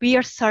we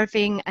are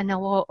surveying in a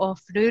lot of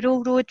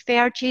rural road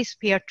verges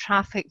where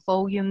traffic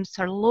volumes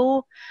are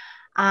low.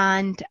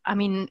 And I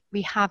mean,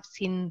 we have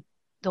seen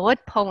the odd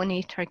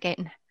pollinator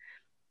getting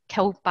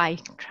killed by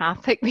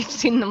traffic. We've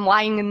seen them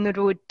lying in the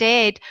road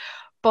dead.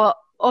 But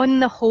on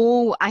the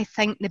whole, I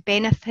think the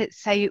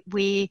benefits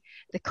outweigh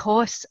the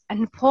costs.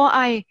 And what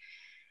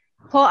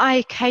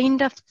I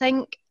kind of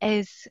think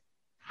is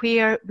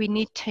where we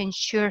need to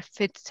ensure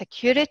food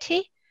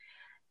security.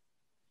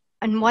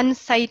 On one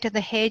side of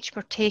the hedge,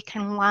 we're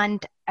taking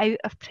land out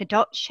of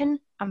production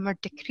and we're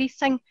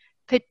decreasing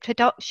food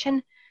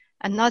production.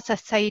 And the other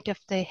side of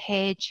the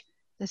hedge,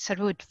 there's a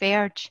road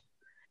verge.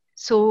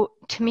 So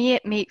to me,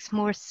 it makes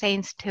more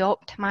sense to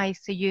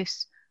optimise the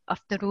use of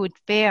the road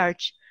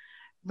verge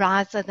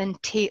rather than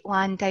take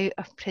land out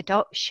of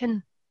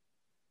production.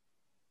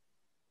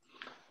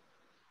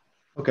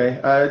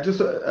 Okay, just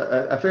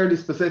a fairly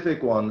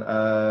specific one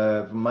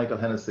from Michael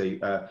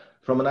Hennessy.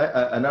 From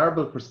an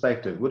arable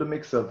perspective, would a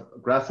mix of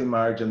grassy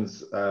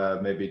margins,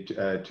 maybe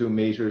 2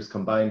 metres,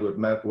 combined with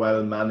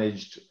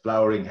well-managed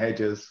flowering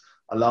hedges,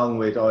 along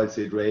with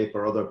oilseed rape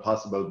or other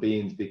possible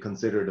beans, be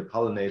considered a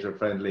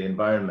pollinator-friendly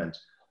environment?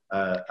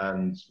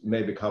 And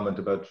maybe comment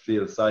about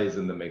field size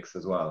in the mix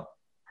as well.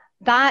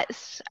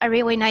 That's a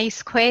really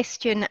nice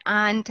question,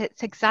 and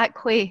it's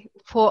exactly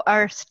what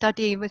our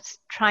study was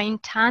trying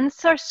to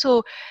answer.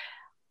 So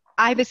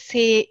I would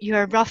say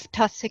your rough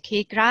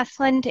tussocky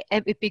grassland,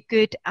 it would be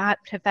good at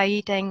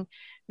providing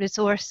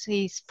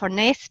resources for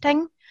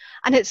nesting.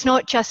 And it's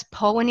not just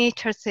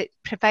pollinators, it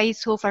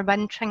provides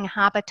overwintering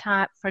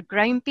habitat for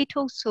ground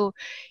beetles. So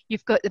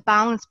you've got the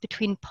balance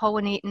between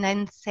pollinating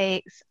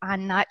insects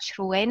and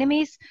natural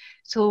enemies.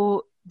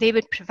 So they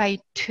would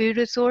provide 2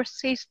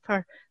 resources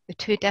for the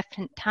 2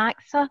 different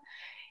taxa.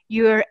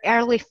 Your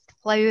early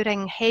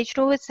flowering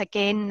hedgerows,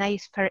 again,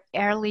 nice for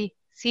early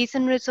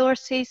season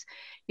resources.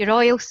 Your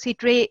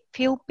oilseed rape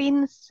field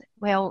beans,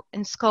 well,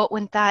 in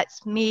Scotland,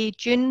 that's May,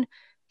 June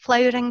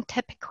flowering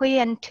typically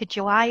into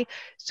July.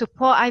 So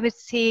what I would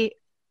say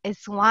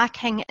is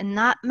lacking in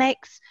that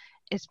mix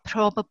is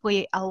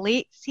probably a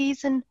late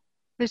season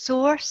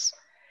resource.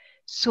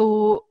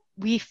 So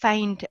we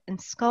find in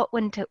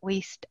Scotland, at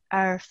least,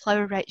 our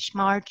flower-rich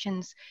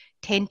margins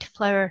tend to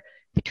flower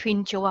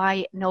between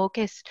July and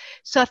August.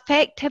 So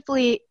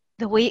effectively,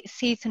 the late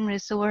season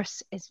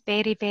resource is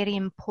very, very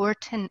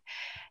important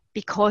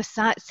because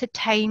that's the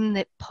time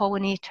that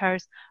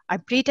pollinators are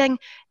breeding.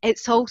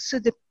 It's also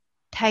the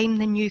time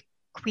the new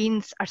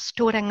queens are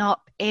storing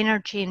up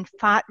energy and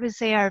fat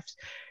reserves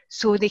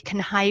so they can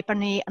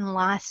hibernate and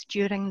last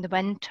during the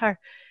winter.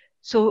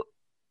 So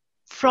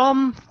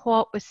from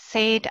what was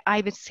said,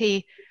 I would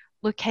say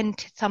look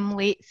into some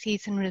late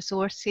season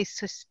resources.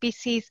 So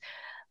species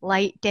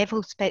like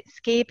devil's bit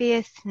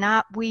scabious,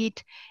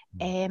 knapweed,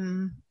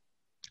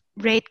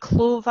 red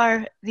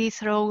clover,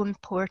 these are all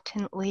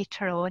important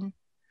later on.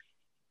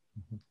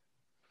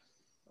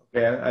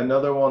 Okay,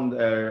 another one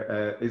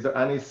there, is there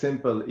any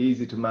simple,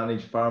 easy to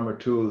manage farmer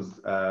tools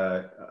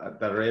that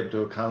are able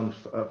to account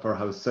for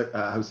how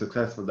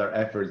successful their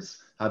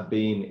efforts have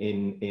been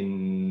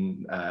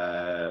in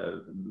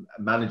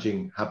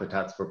managing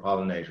habitats for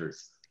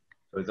pollinators?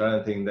 So is there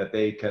anything that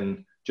they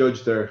can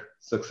judge their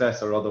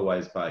success or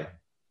otherwise by?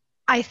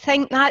 I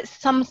think that's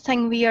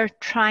something we are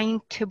trying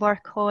to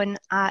work on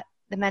at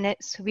the minute.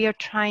 So we are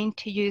trying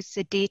to use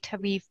the data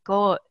we've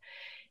got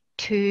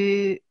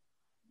to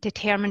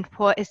determine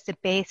what is the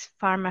best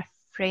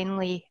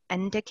farmer-friendly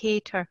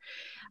indicator.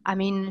 I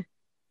mean,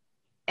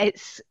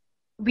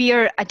 we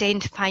are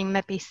identifying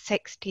maybe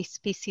 60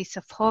 species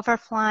of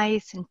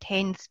hoverflies and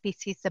 10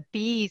 species of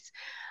bees,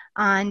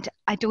 and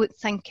I don't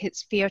think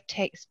it's fair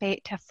to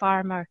expect a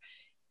farmer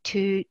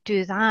to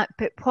do that.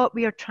 But what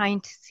we are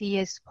trying to see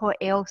is what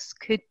else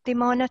could they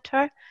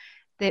monitor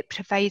that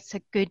provides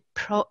a good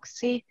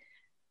proxy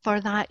for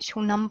the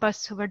actual number.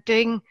 So we're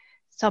doing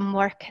some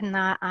work in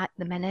that at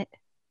the minute.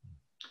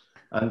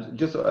 And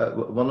just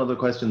one other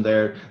question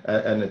there,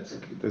 and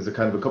there's a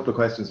kind of a couple of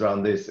questions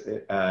around this,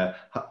 I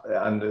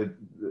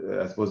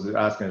suppose they're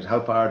asking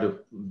how far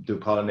do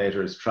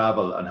pollinators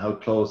travel, and how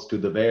close do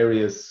the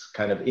various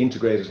kind of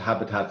integrated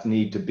habitats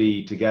need to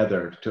be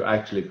together to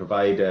actually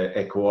provide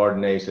a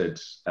coordinated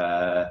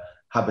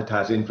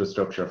habitat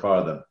infrastructure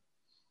for them?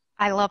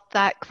 I love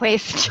that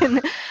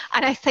question,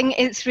 and I think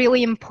it's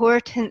really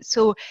important.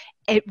 So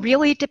it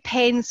really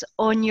depends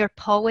on your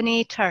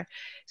pollinator.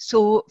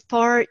 So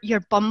for your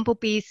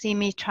bumblebees, they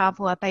may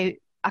travel about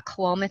 1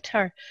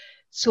 kilometre.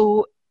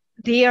 So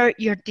there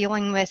you're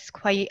dealing with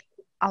quite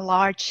a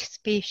large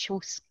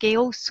spatial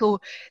scale. So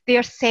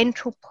they're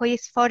central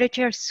place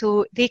foragers,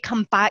 so they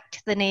come back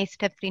to the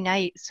nest every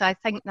night. So I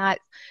think that's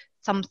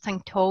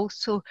something to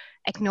also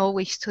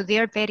acknowledge. So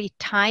they're very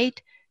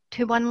tied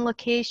to one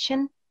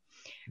location,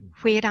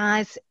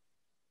 whereas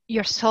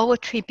your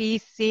solitary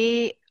bees,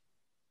 they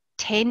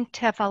tend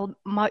to have a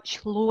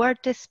much lower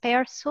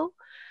dispersal.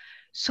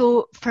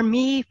 So for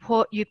me,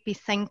 what you'd be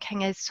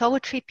thinking is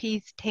solitary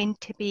bees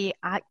tend to be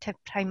active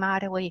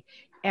primarily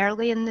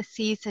early in the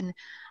season,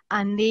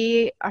 and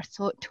they are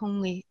thought to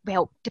only,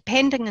 well,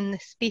 depending on the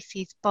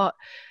species, but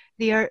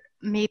they're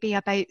maybe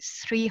about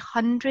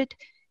 300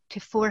 to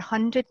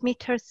 400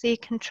 metres they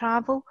can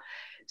travel.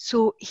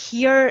 So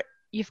here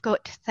you've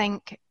got to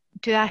think,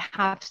 do I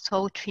have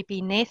solitary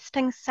bee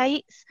nesting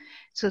sites?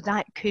 So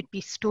that could be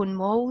stone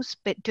walls,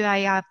 but do I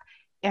have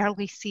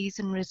early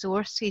season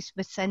resources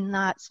within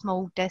that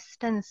small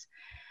distance?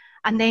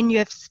 And then you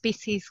have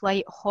species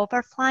like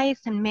hoverflies,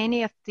 and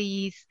many of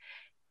these,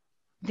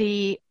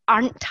 they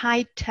aren't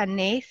tied to a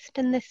nest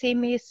in the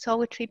same way as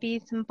solitary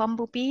bees and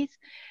bumblebees,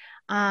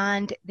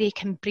 and they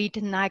can breed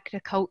in the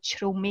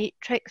agricultural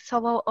matrix, a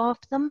lot of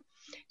them.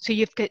 So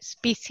you've got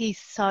species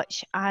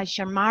such as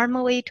your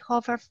marmalade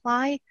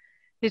hoverfly,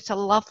 who's a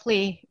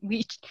lovely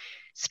wee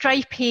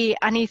stripy,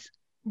 and he's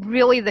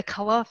really the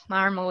colour of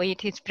marmalade.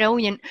 He's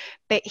brilliant,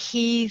 but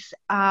he's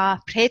a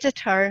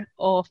predator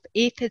of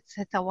aphids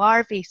as a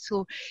larvae,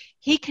 so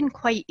he can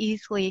quite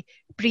easily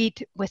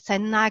breed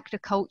within the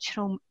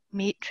agricultural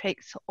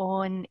matrix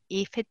on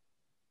aphid.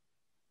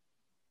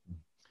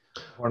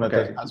 Orna,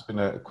 there has been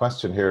a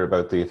question here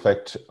about the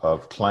effect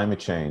of climate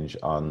change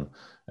on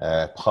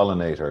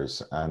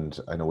pollinators, and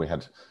I know we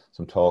had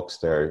some talks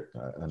there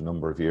a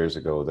number of years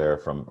ago there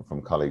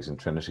from colleagues in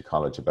Trinity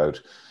College about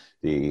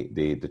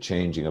the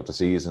changing of the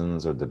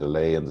seasons or the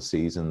delay in the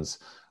seasons.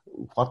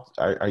 What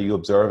are you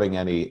observing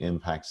any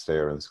impacts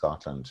there in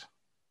Scotland?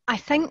 I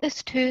think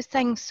there's two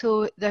things.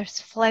 So there's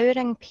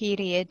flowering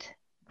period,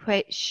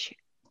 which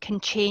can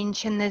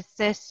change, and there's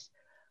this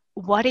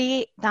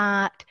worry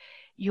that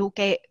you'll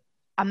get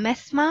a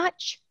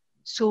mismatch.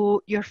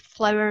 So your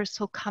flowers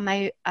will come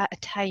out at a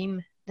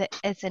time that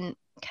isn't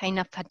kind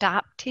of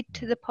adapted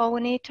to the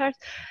pollinators.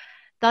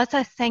 The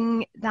other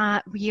thing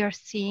that we are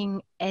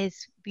seeing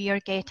is we are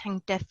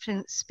getting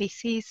different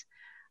species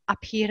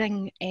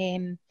appearing.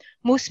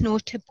 Most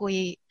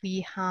notably,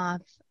 we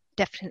have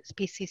different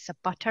species of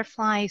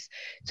butterflies.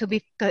 So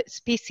we've got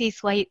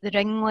species like the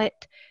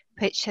ringlet,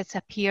 which has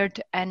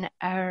appeared in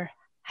our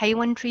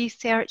Highland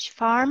Research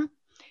Farm,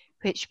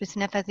 which was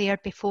never there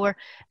before.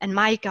 In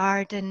my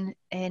garden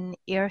in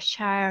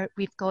Ayrshire,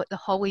 we've got the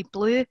holly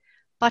blue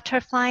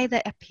butterfly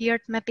that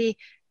appeared maybe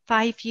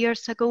 5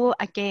 years ago.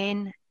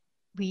 Again,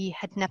 we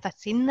had never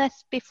seen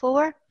this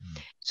before.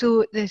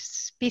 So the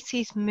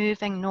species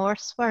moving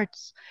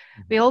northwards.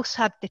 We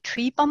also have the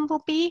tree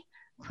bumblebee,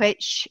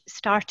 which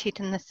started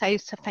in the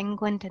south of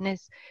England and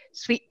has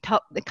swept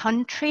up the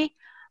country.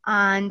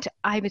 And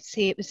I would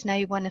say it was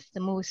now one of the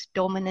most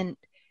dominant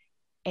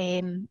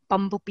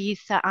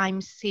bumblebees that I'm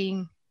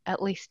seeing,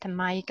 at least in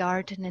my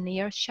garden in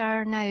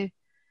Ayrshire now.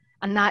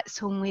 And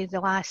that's only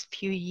the last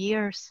few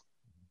years.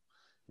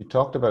 You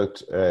talked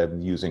about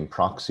using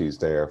proxies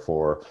there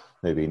for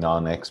maybe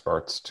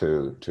non-experts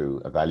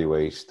to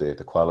evaluate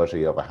the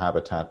quality of a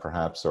habitat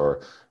perhaps,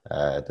 or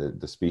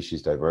the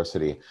species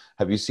diversity.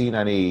 Have you seen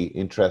any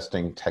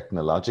interesting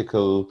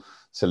technological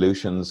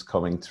solutions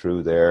coming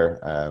through there?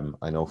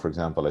 I know, for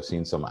example, I've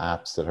seen some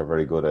apps that are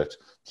very good at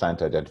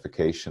plant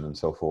identification and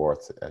so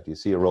forth. Do you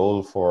see a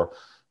role for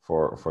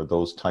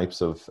those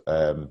types of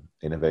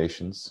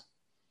innovations?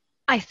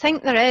 I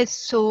think there is.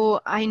 So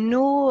I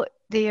know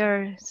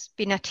there's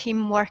been a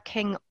team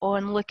working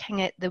on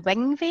looking at the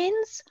wing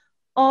veins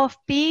of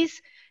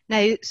bees.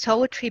 Now,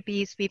 solitary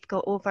bees, we've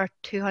got over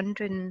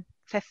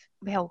 250,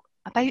 well,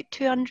 about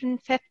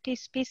 250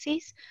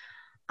 species.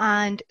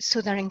 And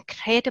so they're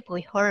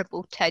incredibly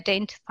horrible to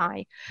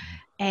identify.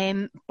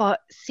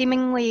 But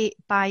seemingly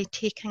by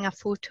taking a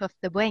photo of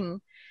the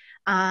wing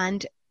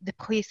and the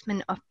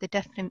placement of the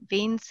different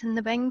veins in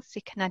the wings,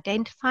 they can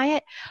identify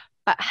it.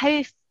 But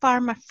how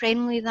farmer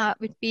friendly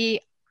that would be,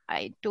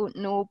 I don't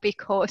know,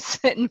 because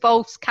it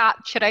involves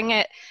capturing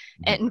it.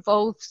 It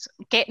involves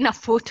getting a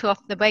photo of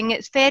the wing.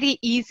 It's very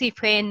easy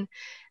when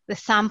the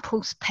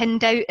sample's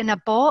pinned out in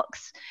a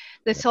box.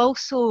 There's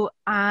also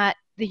at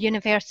the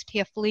University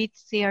of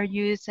Leeds, they are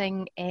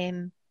using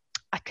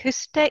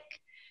acoustic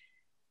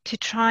to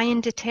try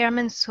and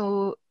determine.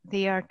 So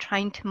they are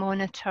trying to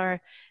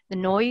monitor the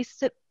noise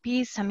that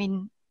bees, I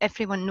mean,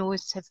 everyone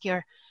knows if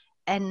you're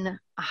in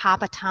a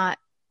habitat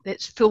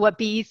that's full of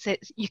bees, that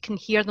you can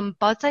hear them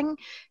buzzing.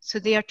 So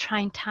they are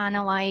trying to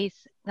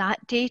analyse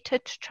that data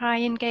to try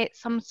and get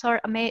some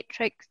sort of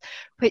metrics,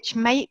 which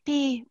might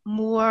be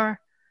more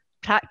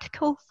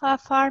practical for a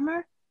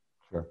farmer.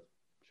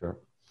 Sure.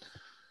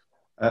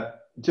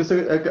 Just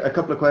a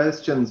couple of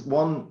questions.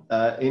 One,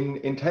 in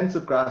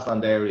intensive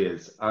grassland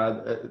areas,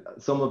 are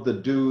some of the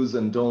do's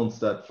and don'ts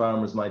that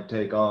farmers might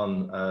take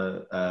on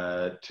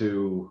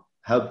to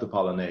help the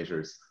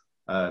pollinators?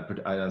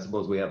 I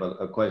suppose we have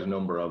quite a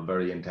number of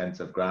very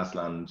intensive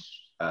grassland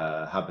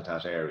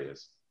habitat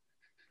areas.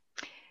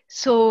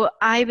 So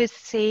I would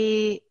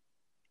say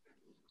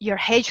your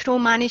hedgerow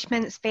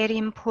management is very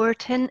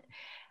important.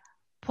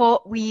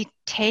 What we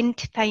tend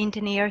to find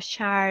in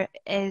Ayrshire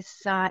is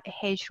that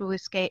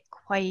hedgerows get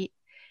quite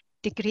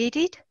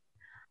degraded,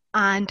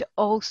 and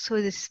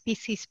also the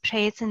species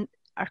present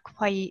are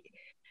quite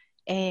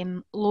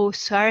low.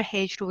 So our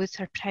hedgerows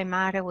are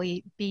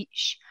primarily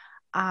beech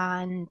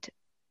and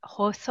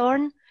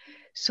hawthorn.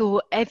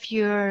 So if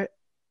you're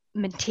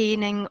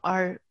maintaining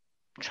or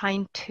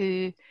trying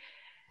to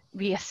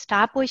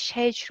re-establish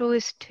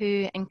hedgerows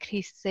to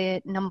increase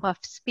the number of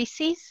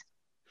species,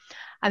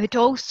 I would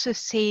also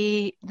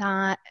say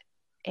that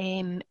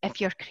if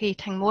you're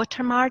creating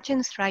water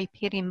margins,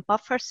 riparian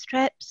buffer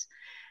strips,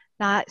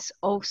 that's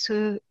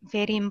also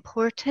very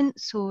important.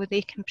 So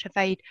they can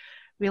provide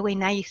really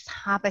nice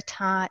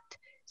habitat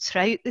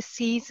throughout the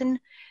season.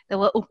 The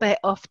little bit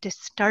of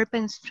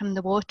disturbance from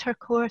the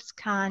watercourse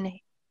can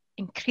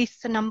increase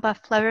the number of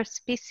flower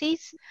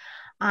species,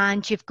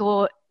 and you've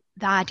got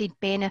the added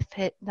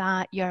benefit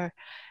that you're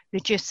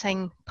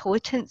reducing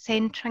pollutants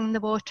entering the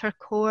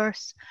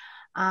watercourse,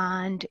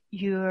 and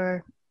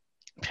you're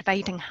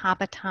providing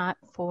habitat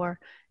for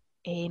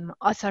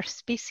other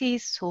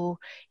species. So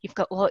you've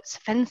got lots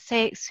of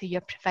insects, so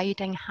you're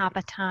providing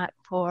habitat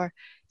for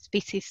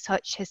species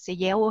such as the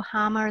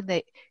yellowhammer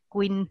that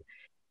glean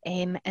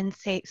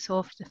insects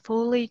off the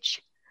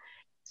foliage.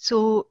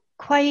 So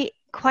quite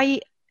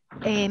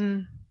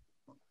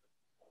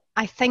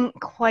I think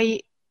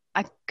quite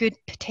a good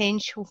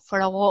potential for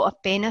a lot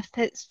of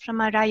benefits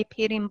from our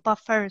riparian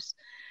buffers.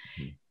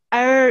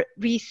 Our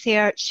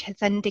research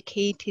has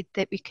indicated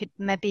that we could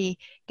maybe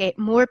get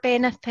more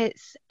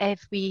benefits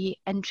if we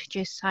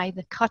introduce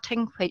either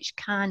cutting, which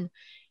can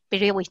be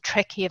really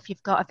tricky if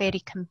you've got a very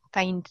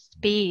confined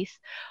space,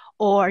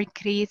 or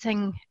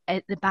grazing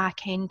at the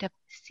back end of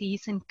the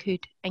season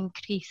could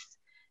increase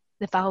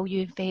the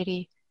value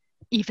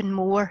even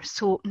more,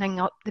 so opening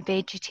up the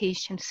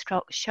vegetation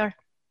structure.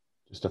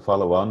 Just to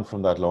follow on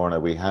from that, Lorna,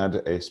 we had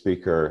a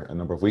speaker a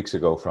number of weeks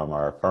ago from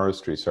our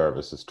forestry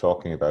services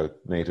talking about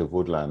native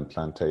woodland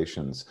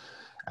plantations,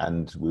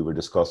 and we were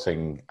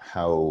discussing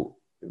how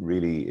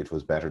really it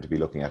was better to be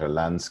looking at a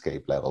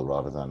landscape level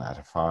rather than at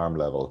a farm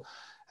level.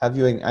 Have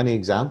you any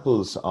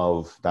examples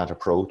of that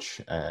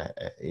approach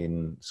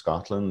in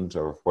Scotland,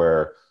 or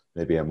where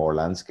maybe a more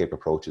landscape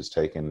approach is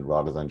taken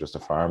rather than just a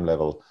farm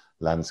level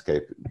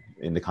landscape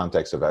in the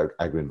context of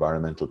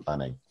agri-environmental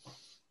planning?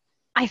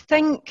 I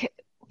think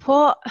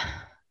what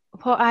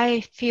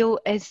I feel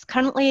is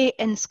currently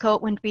in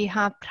Scotland we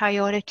have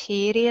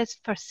priority areas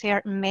for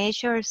certain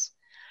measures.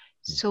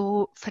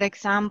 So for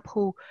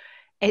example,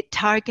 it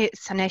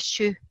targets an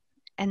issue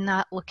in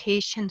that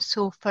location.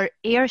 So for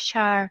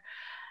Ayrshire,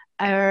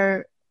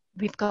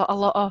 we've got a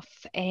lot of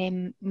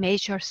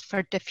measures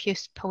for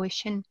diffuse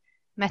pollution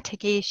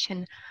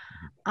mitigation,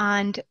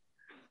 and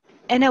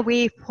in a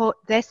way what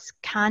this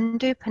can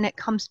do when it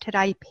comes to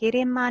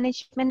riparian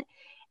management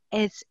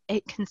is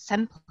it can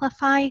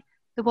simplify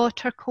the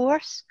water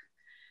course,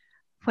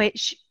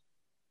 which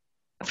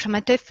from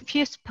a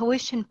diffuse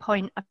pollution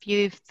point of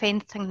view,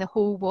 fencing the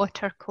whole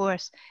water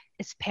course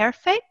is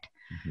perfect.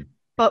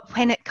 But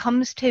when it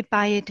comes to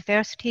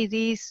biodiversity,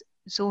 these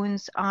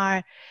zones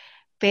are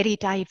very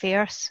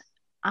diverse,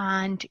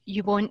 and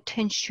you want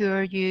to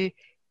ensure you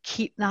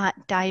keep that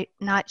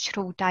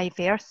natural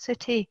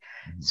diversity.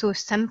 So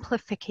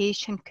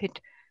simplification could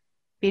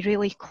be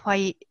really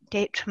quite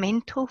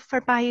detrimental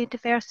for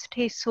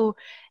biodiversity. So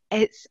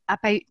it's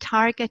about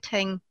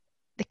targeting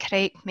the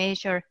correct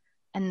measure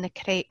in the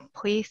correct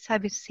place, I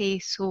would say.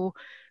 So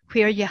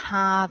where you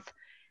have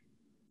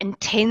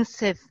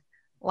intensive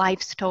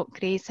livestock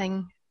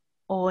grazing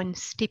on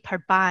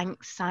steeper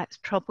banks, that's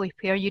probably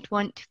where you'd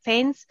want to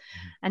fence.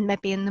 And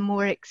maybe in the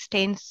more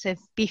extensive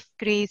beef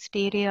grazed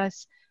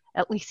areas,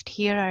 at least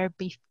here our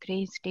beef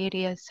grazed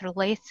areas are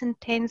less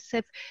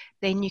intensive,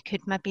 then you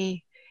could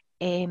maybe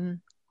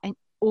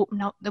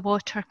open up the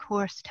water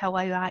course to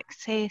allow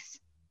access.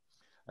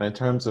 And in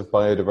terms of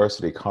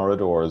biodiversity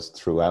corridors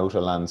throughout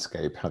a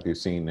landscape, have you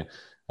seen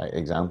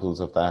examples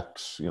of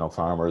that, you know,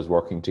 farmers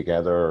working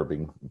together or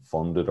being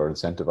funded or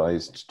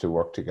incentivized to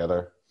work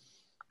together?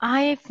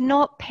 I've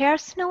not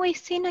personally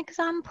seen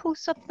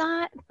examples of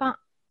that, but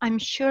I'm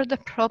sure there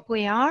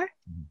probably are.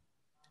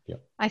 Yeah.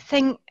 I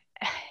think,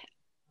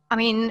 I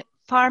mean,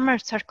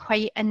 farmers are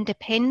quite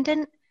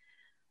independent,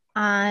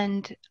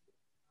 and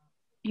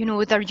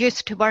they're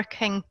used to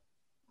working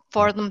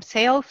for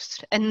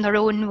themselves in their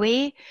own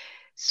way.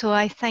 So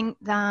I think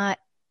that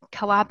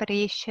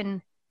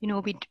collaboration,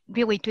 we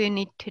really do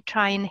need to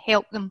try and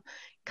help them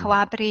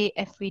collaborate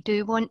if we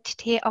do want to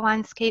take a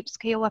landscape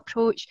scale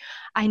approach.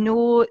 I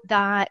know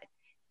that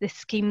the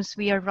schemes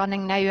we are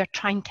running now are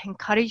trying to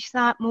encourage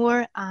that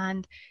more,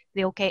 and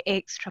they'll get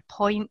extra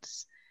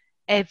points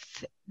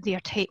if they're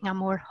taking a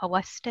more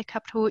holistic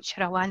approach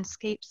or a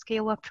landscape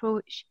scale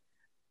approach.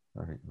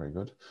 Very, very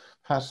good.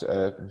 Pat,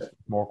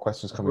 more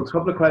questions coming. A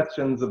couple of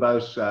questions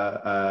about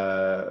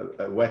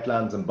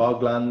wetlands and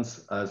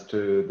boglands as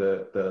to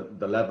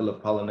the level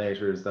of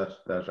pollinators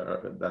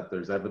that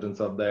there's evidence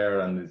of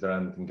there, and is there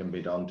anything can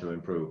be done to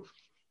improve?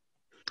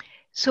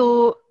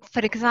 So,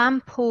 for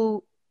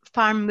example,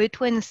 Farm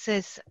Woodlands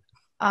is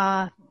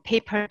a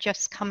paper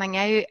just coming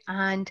out,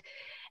 and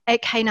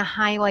it kind of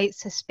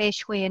highlights,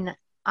 especially in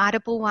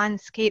arable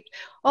landscapes,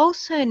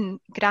 also in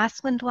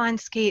grassland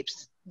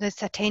landscapes,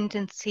 there's a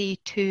tendency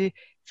to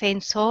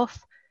fence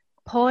off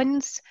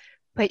ponds,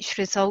 which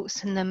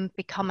results in them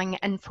becoming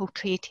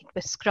infiltrated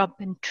with scrub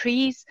and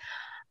trees,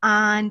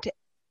 and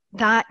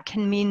that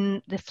can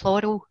mean the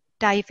floral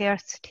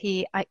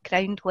diversity at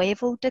ground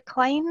level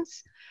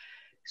declines.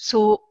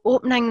 So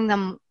opening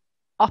them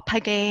up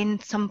again,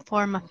 some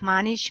form of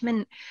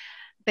management.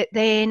 But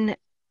then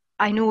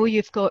I know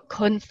you've got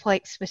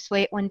conflicts with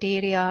wetland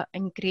area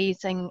and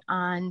grazing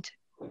and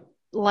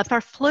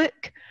liver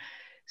fluke.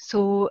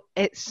 So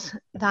it's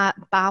that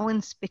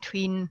balance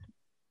between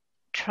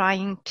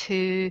trying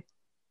to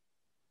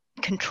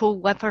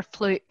control liver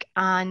fluke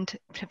and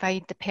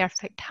provide the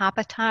perfect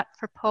habitat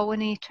for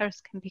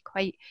pollinators can be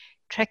quite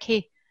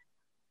tricky.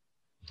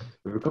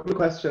 We have a couple of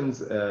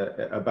questions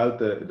about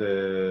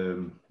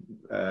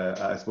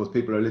I suppose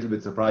people are a little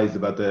bit surprised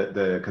about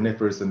the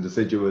coniferous and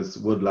deciduous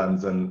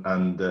woodlands and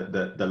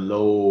the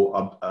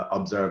low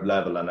observed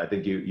level. And I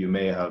think you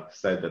may have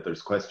said that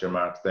there's question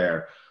marks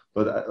there.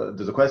 But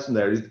there's a question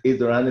there, is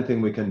there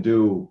anything we can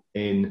do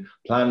in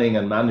planning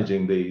and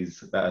managing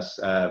these that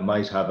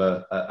might have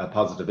a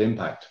positive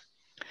impact?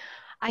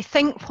 I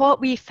think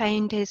what we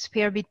found is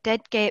where we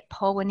did get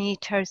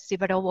pollinators, they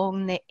were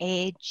along the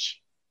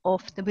edge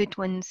of the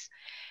woodlands.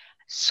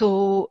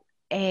 So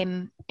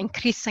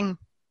increasing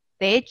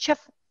the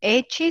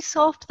edges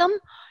of them,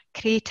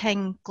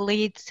 creating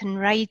glades and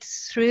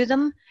rides through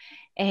them.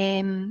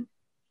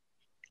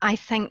 I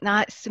think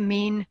that's the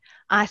main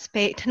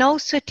aspect, and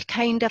also to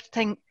kind of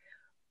think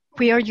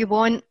where you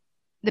want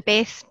the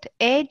best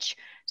edge.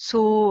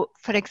 So,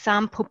 for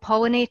example,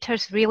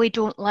 pollinators really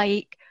don't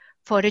like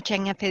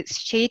foraging if it's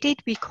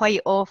shaded. We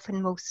quite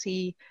often will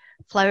see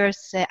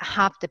flowers that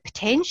have the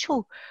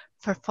potential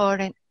for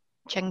foraging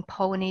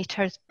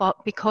pollinators,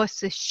 but because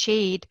there's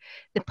shade,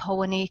 the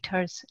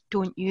pollinators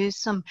don't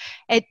use them.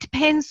 It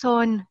depends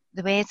on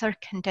the weather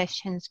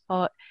conditions,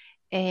 but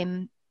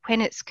when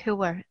it's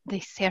cooler, they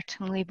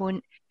certainly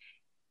won't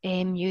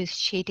use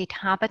shaded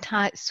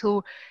habitat.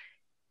 So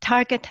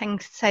targeting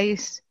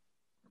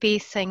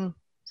south-facing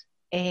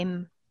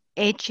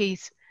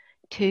edges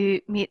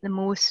to make the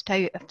most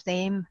out of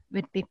them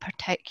would be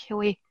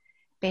particularly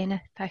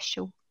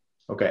beneficial.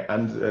 Okay,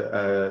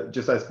 and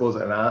just I suppose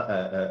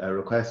a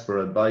request for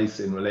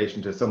advice in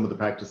relation to some of the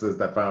practices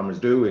that farmers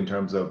do in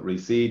terms of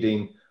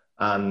reseeding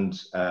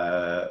and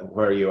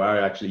where you are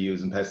actually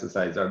using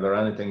pesticides. Are there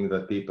anything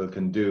that people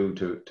can do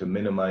to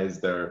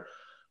minimize their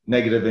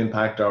negative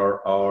impact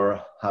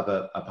or have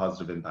a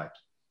positive impact?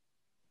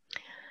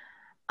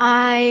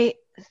 I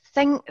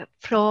think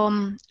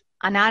from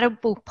an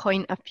arable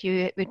point of view,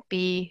 it would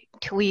be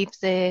to leave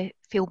the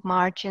field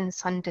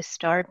margins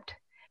undisturbed.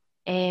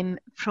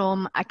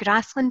 From a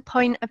grassland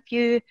point of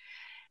view,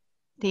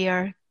 there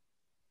are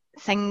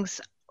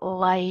things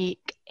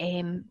like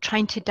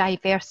trying to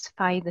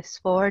diversify the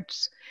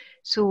swards.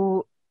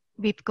 So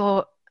we've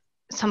got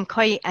some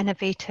quite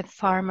innovative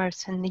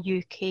farmers in the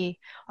UK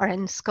or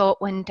in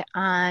Scotland,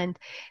 and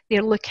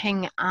they're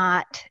looking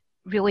at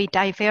really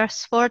diverse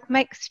sward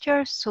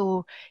mixtures,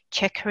 so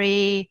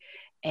chicory,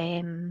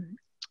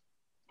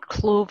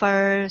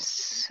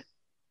 clovers,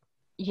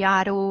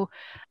 yarrow,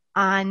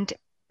 and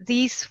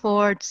these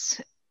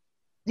swards,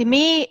 they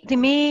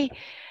may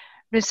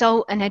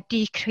result in a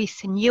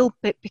decrease in yield,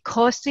 but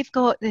because they've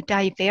got the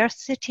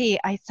diversity,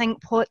 I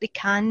think what they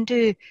can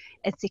do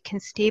is they can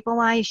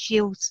stabilise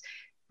yields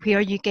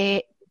where you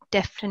get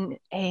different,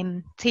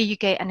 say you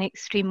get an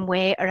extreme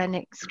wet or an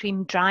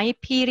extreme dry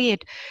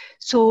period.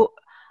 So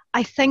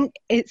I think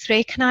it's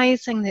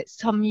recognising that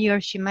some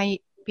years you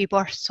might be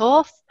worse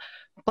off,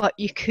 but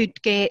you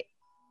could get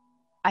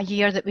a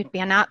year that would be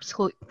an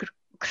absolute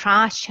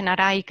crash in a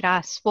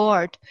ryegrass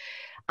sward,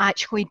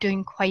 actually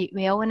doing quite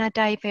well in a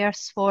diverse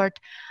sward.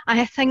 And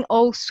I think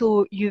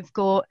also you've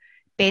got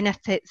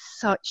benefits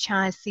such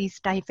as these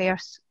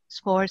diverse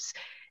swards,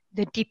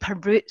 the deeper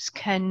roots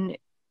can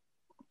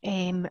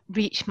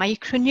reach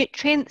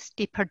micronutrients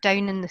deeper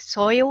down in the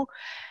soil.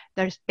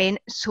 There's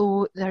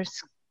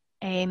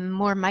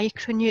more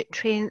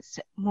micronutrients,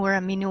 more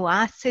amino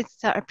acids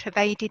that are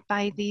provided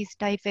by these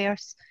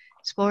diverse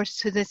spores.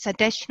 So there's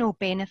additional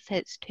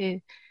benefits to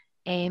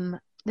the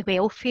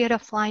welfare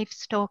of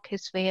livestock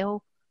as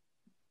well.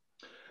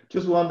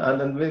 Just one, and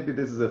then maybe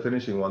this is a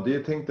finishing one. Do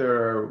you think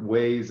there are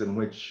ways in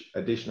which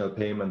additional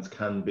payments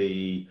can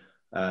be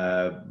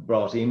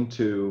brought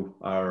into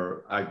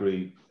our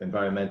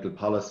agri-environmental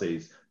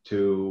policies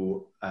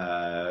to,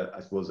 I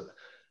suppose,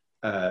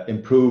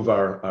 improve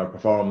our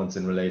performance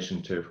in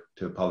relation to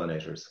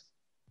pollinators?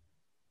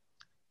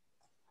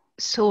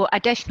 So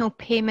additional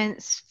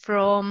payments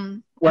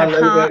from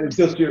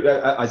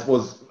I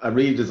suppose a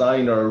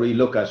redesign or a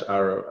relook at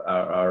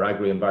our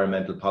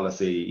agri-environmental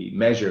policy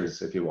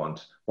measures, if you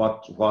want.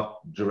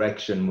 What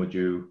direction would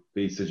you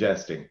be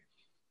suggesting?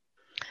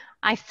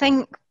 I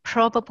think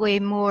probably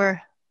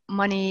more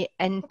money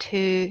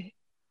into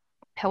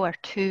Pillar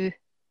 2.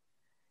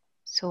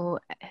 So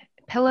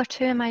Pillar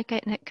 2, am I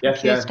getting it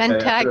confused?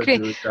 Into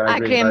agri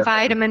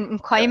environment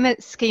and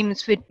climate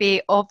schemes would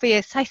be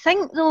obvious. I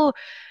think though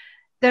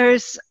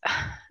there's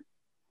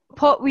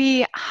what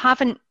we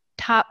haven't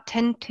tapped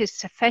into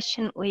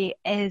sufficiently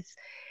is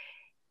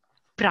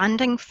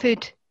branding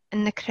food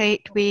in the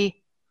correct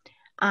way.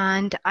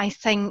 And I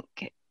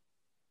think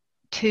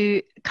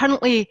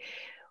currently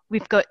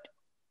we've got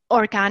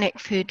organic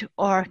food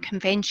or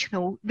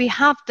conventional. We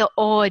have the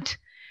odd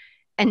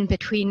in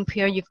between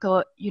where you've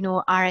got,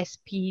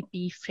 RSP,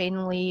 bee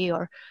friendly,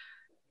 or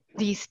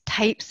these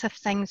types of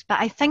things. But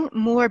I think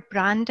more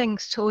branding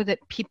so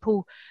that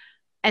people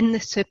in the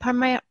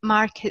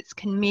supermarkets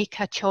can make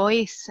a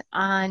choice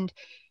and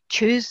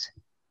choose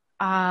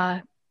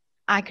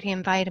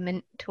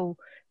agri-environmental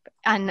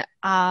and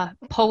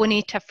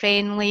pollinator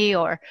friendly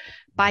or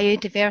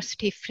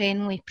biodiversity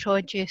friendly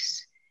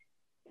produce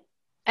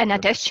in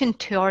addition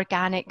to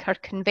organic or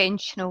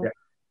conventional.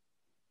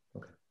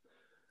 Okay.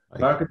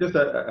 Mark, just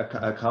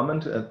a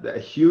comment. A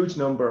huge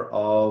number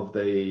of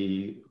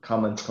the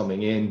comments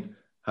coming in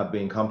have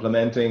been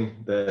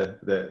complimenting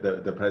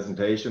the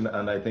presentation,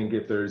 and I think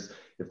if there's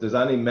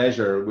any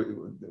measure,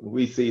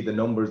 we see the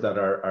numbers that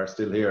are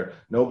still here.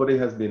 Nobody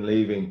has been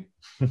leaving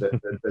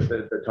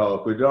the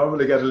talk. We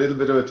normally get a little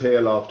bit of a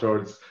tail off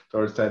towards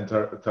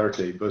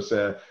 10:30, but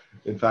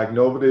in fact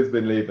nobody's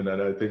been leaving,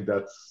 and I think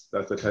that's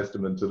a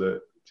testament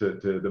to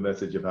the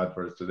message you've had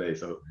for us today.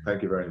 So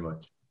thank you very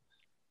much.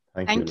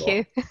 Thank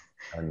you.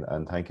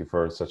 And thank you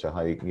for such a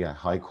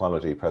high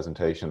quality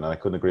presentation. And I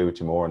couldn't agree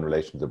with you more in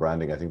relation to the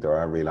branding. I think there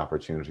are real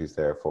opportunities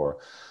there for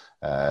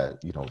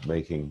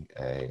making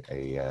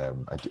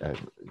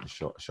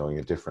showing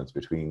a difference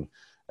between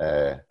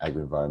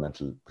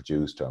agri-environmental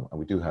produced, and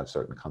we do have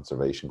certain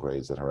conservation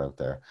grades that are out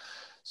there.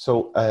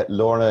 So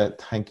Lorna,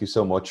 thank you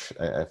so much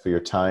for your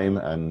time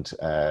and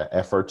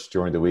effort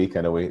during the week.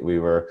 I know we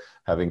were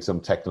having some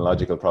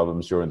technological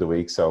problems during the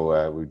week,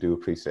 so we do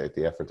appreciate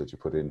the effort that you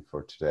put in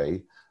for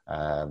today.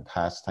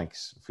 Pat,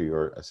 thanks for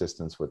your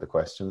assistance with the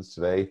questions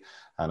today.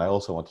 And I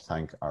also want to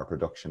thank our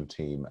production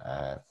team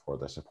for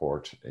their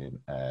support, in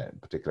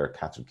particular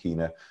Catherine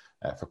Keena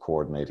for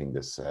coordinating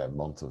this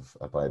month of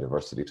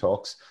biodiversity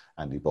talks,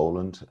 Andy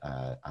Boland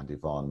and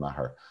Yvonne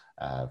Maher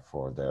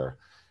for their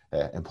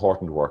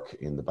important work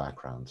in the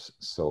background.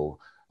 So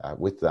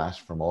with that,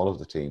 from all of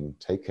the team,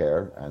 take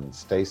care and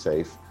stay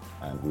safe,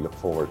 and we look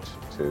forward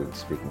to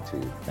speaking to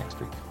you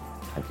next week.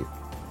 Thank you.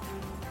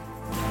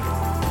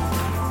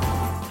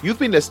 You've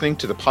been listening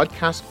to the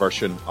podcast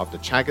version of the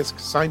Teagasc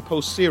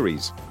Signpost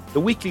series, the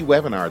weekly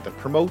webinar that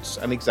promotes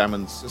and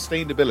examines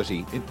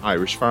sustainability in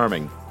Irish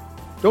farming.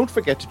 Don't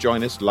forget to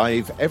join us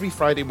live every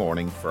Friday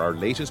morning for our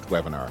latest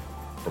webinar.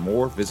 For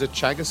more, visit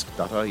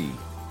teagasc.ie.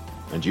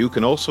 And you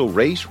can also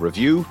rate,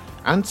 review,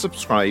 and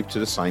subscribe to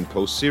the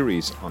Signpost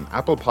series on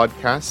Apple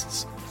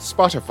Podcasts,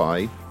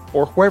 Spotify,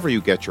 or wherever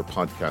you get your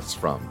podcasts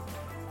from.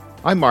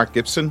 I'm Mark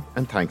Gibson,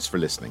 and thanks for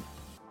listening.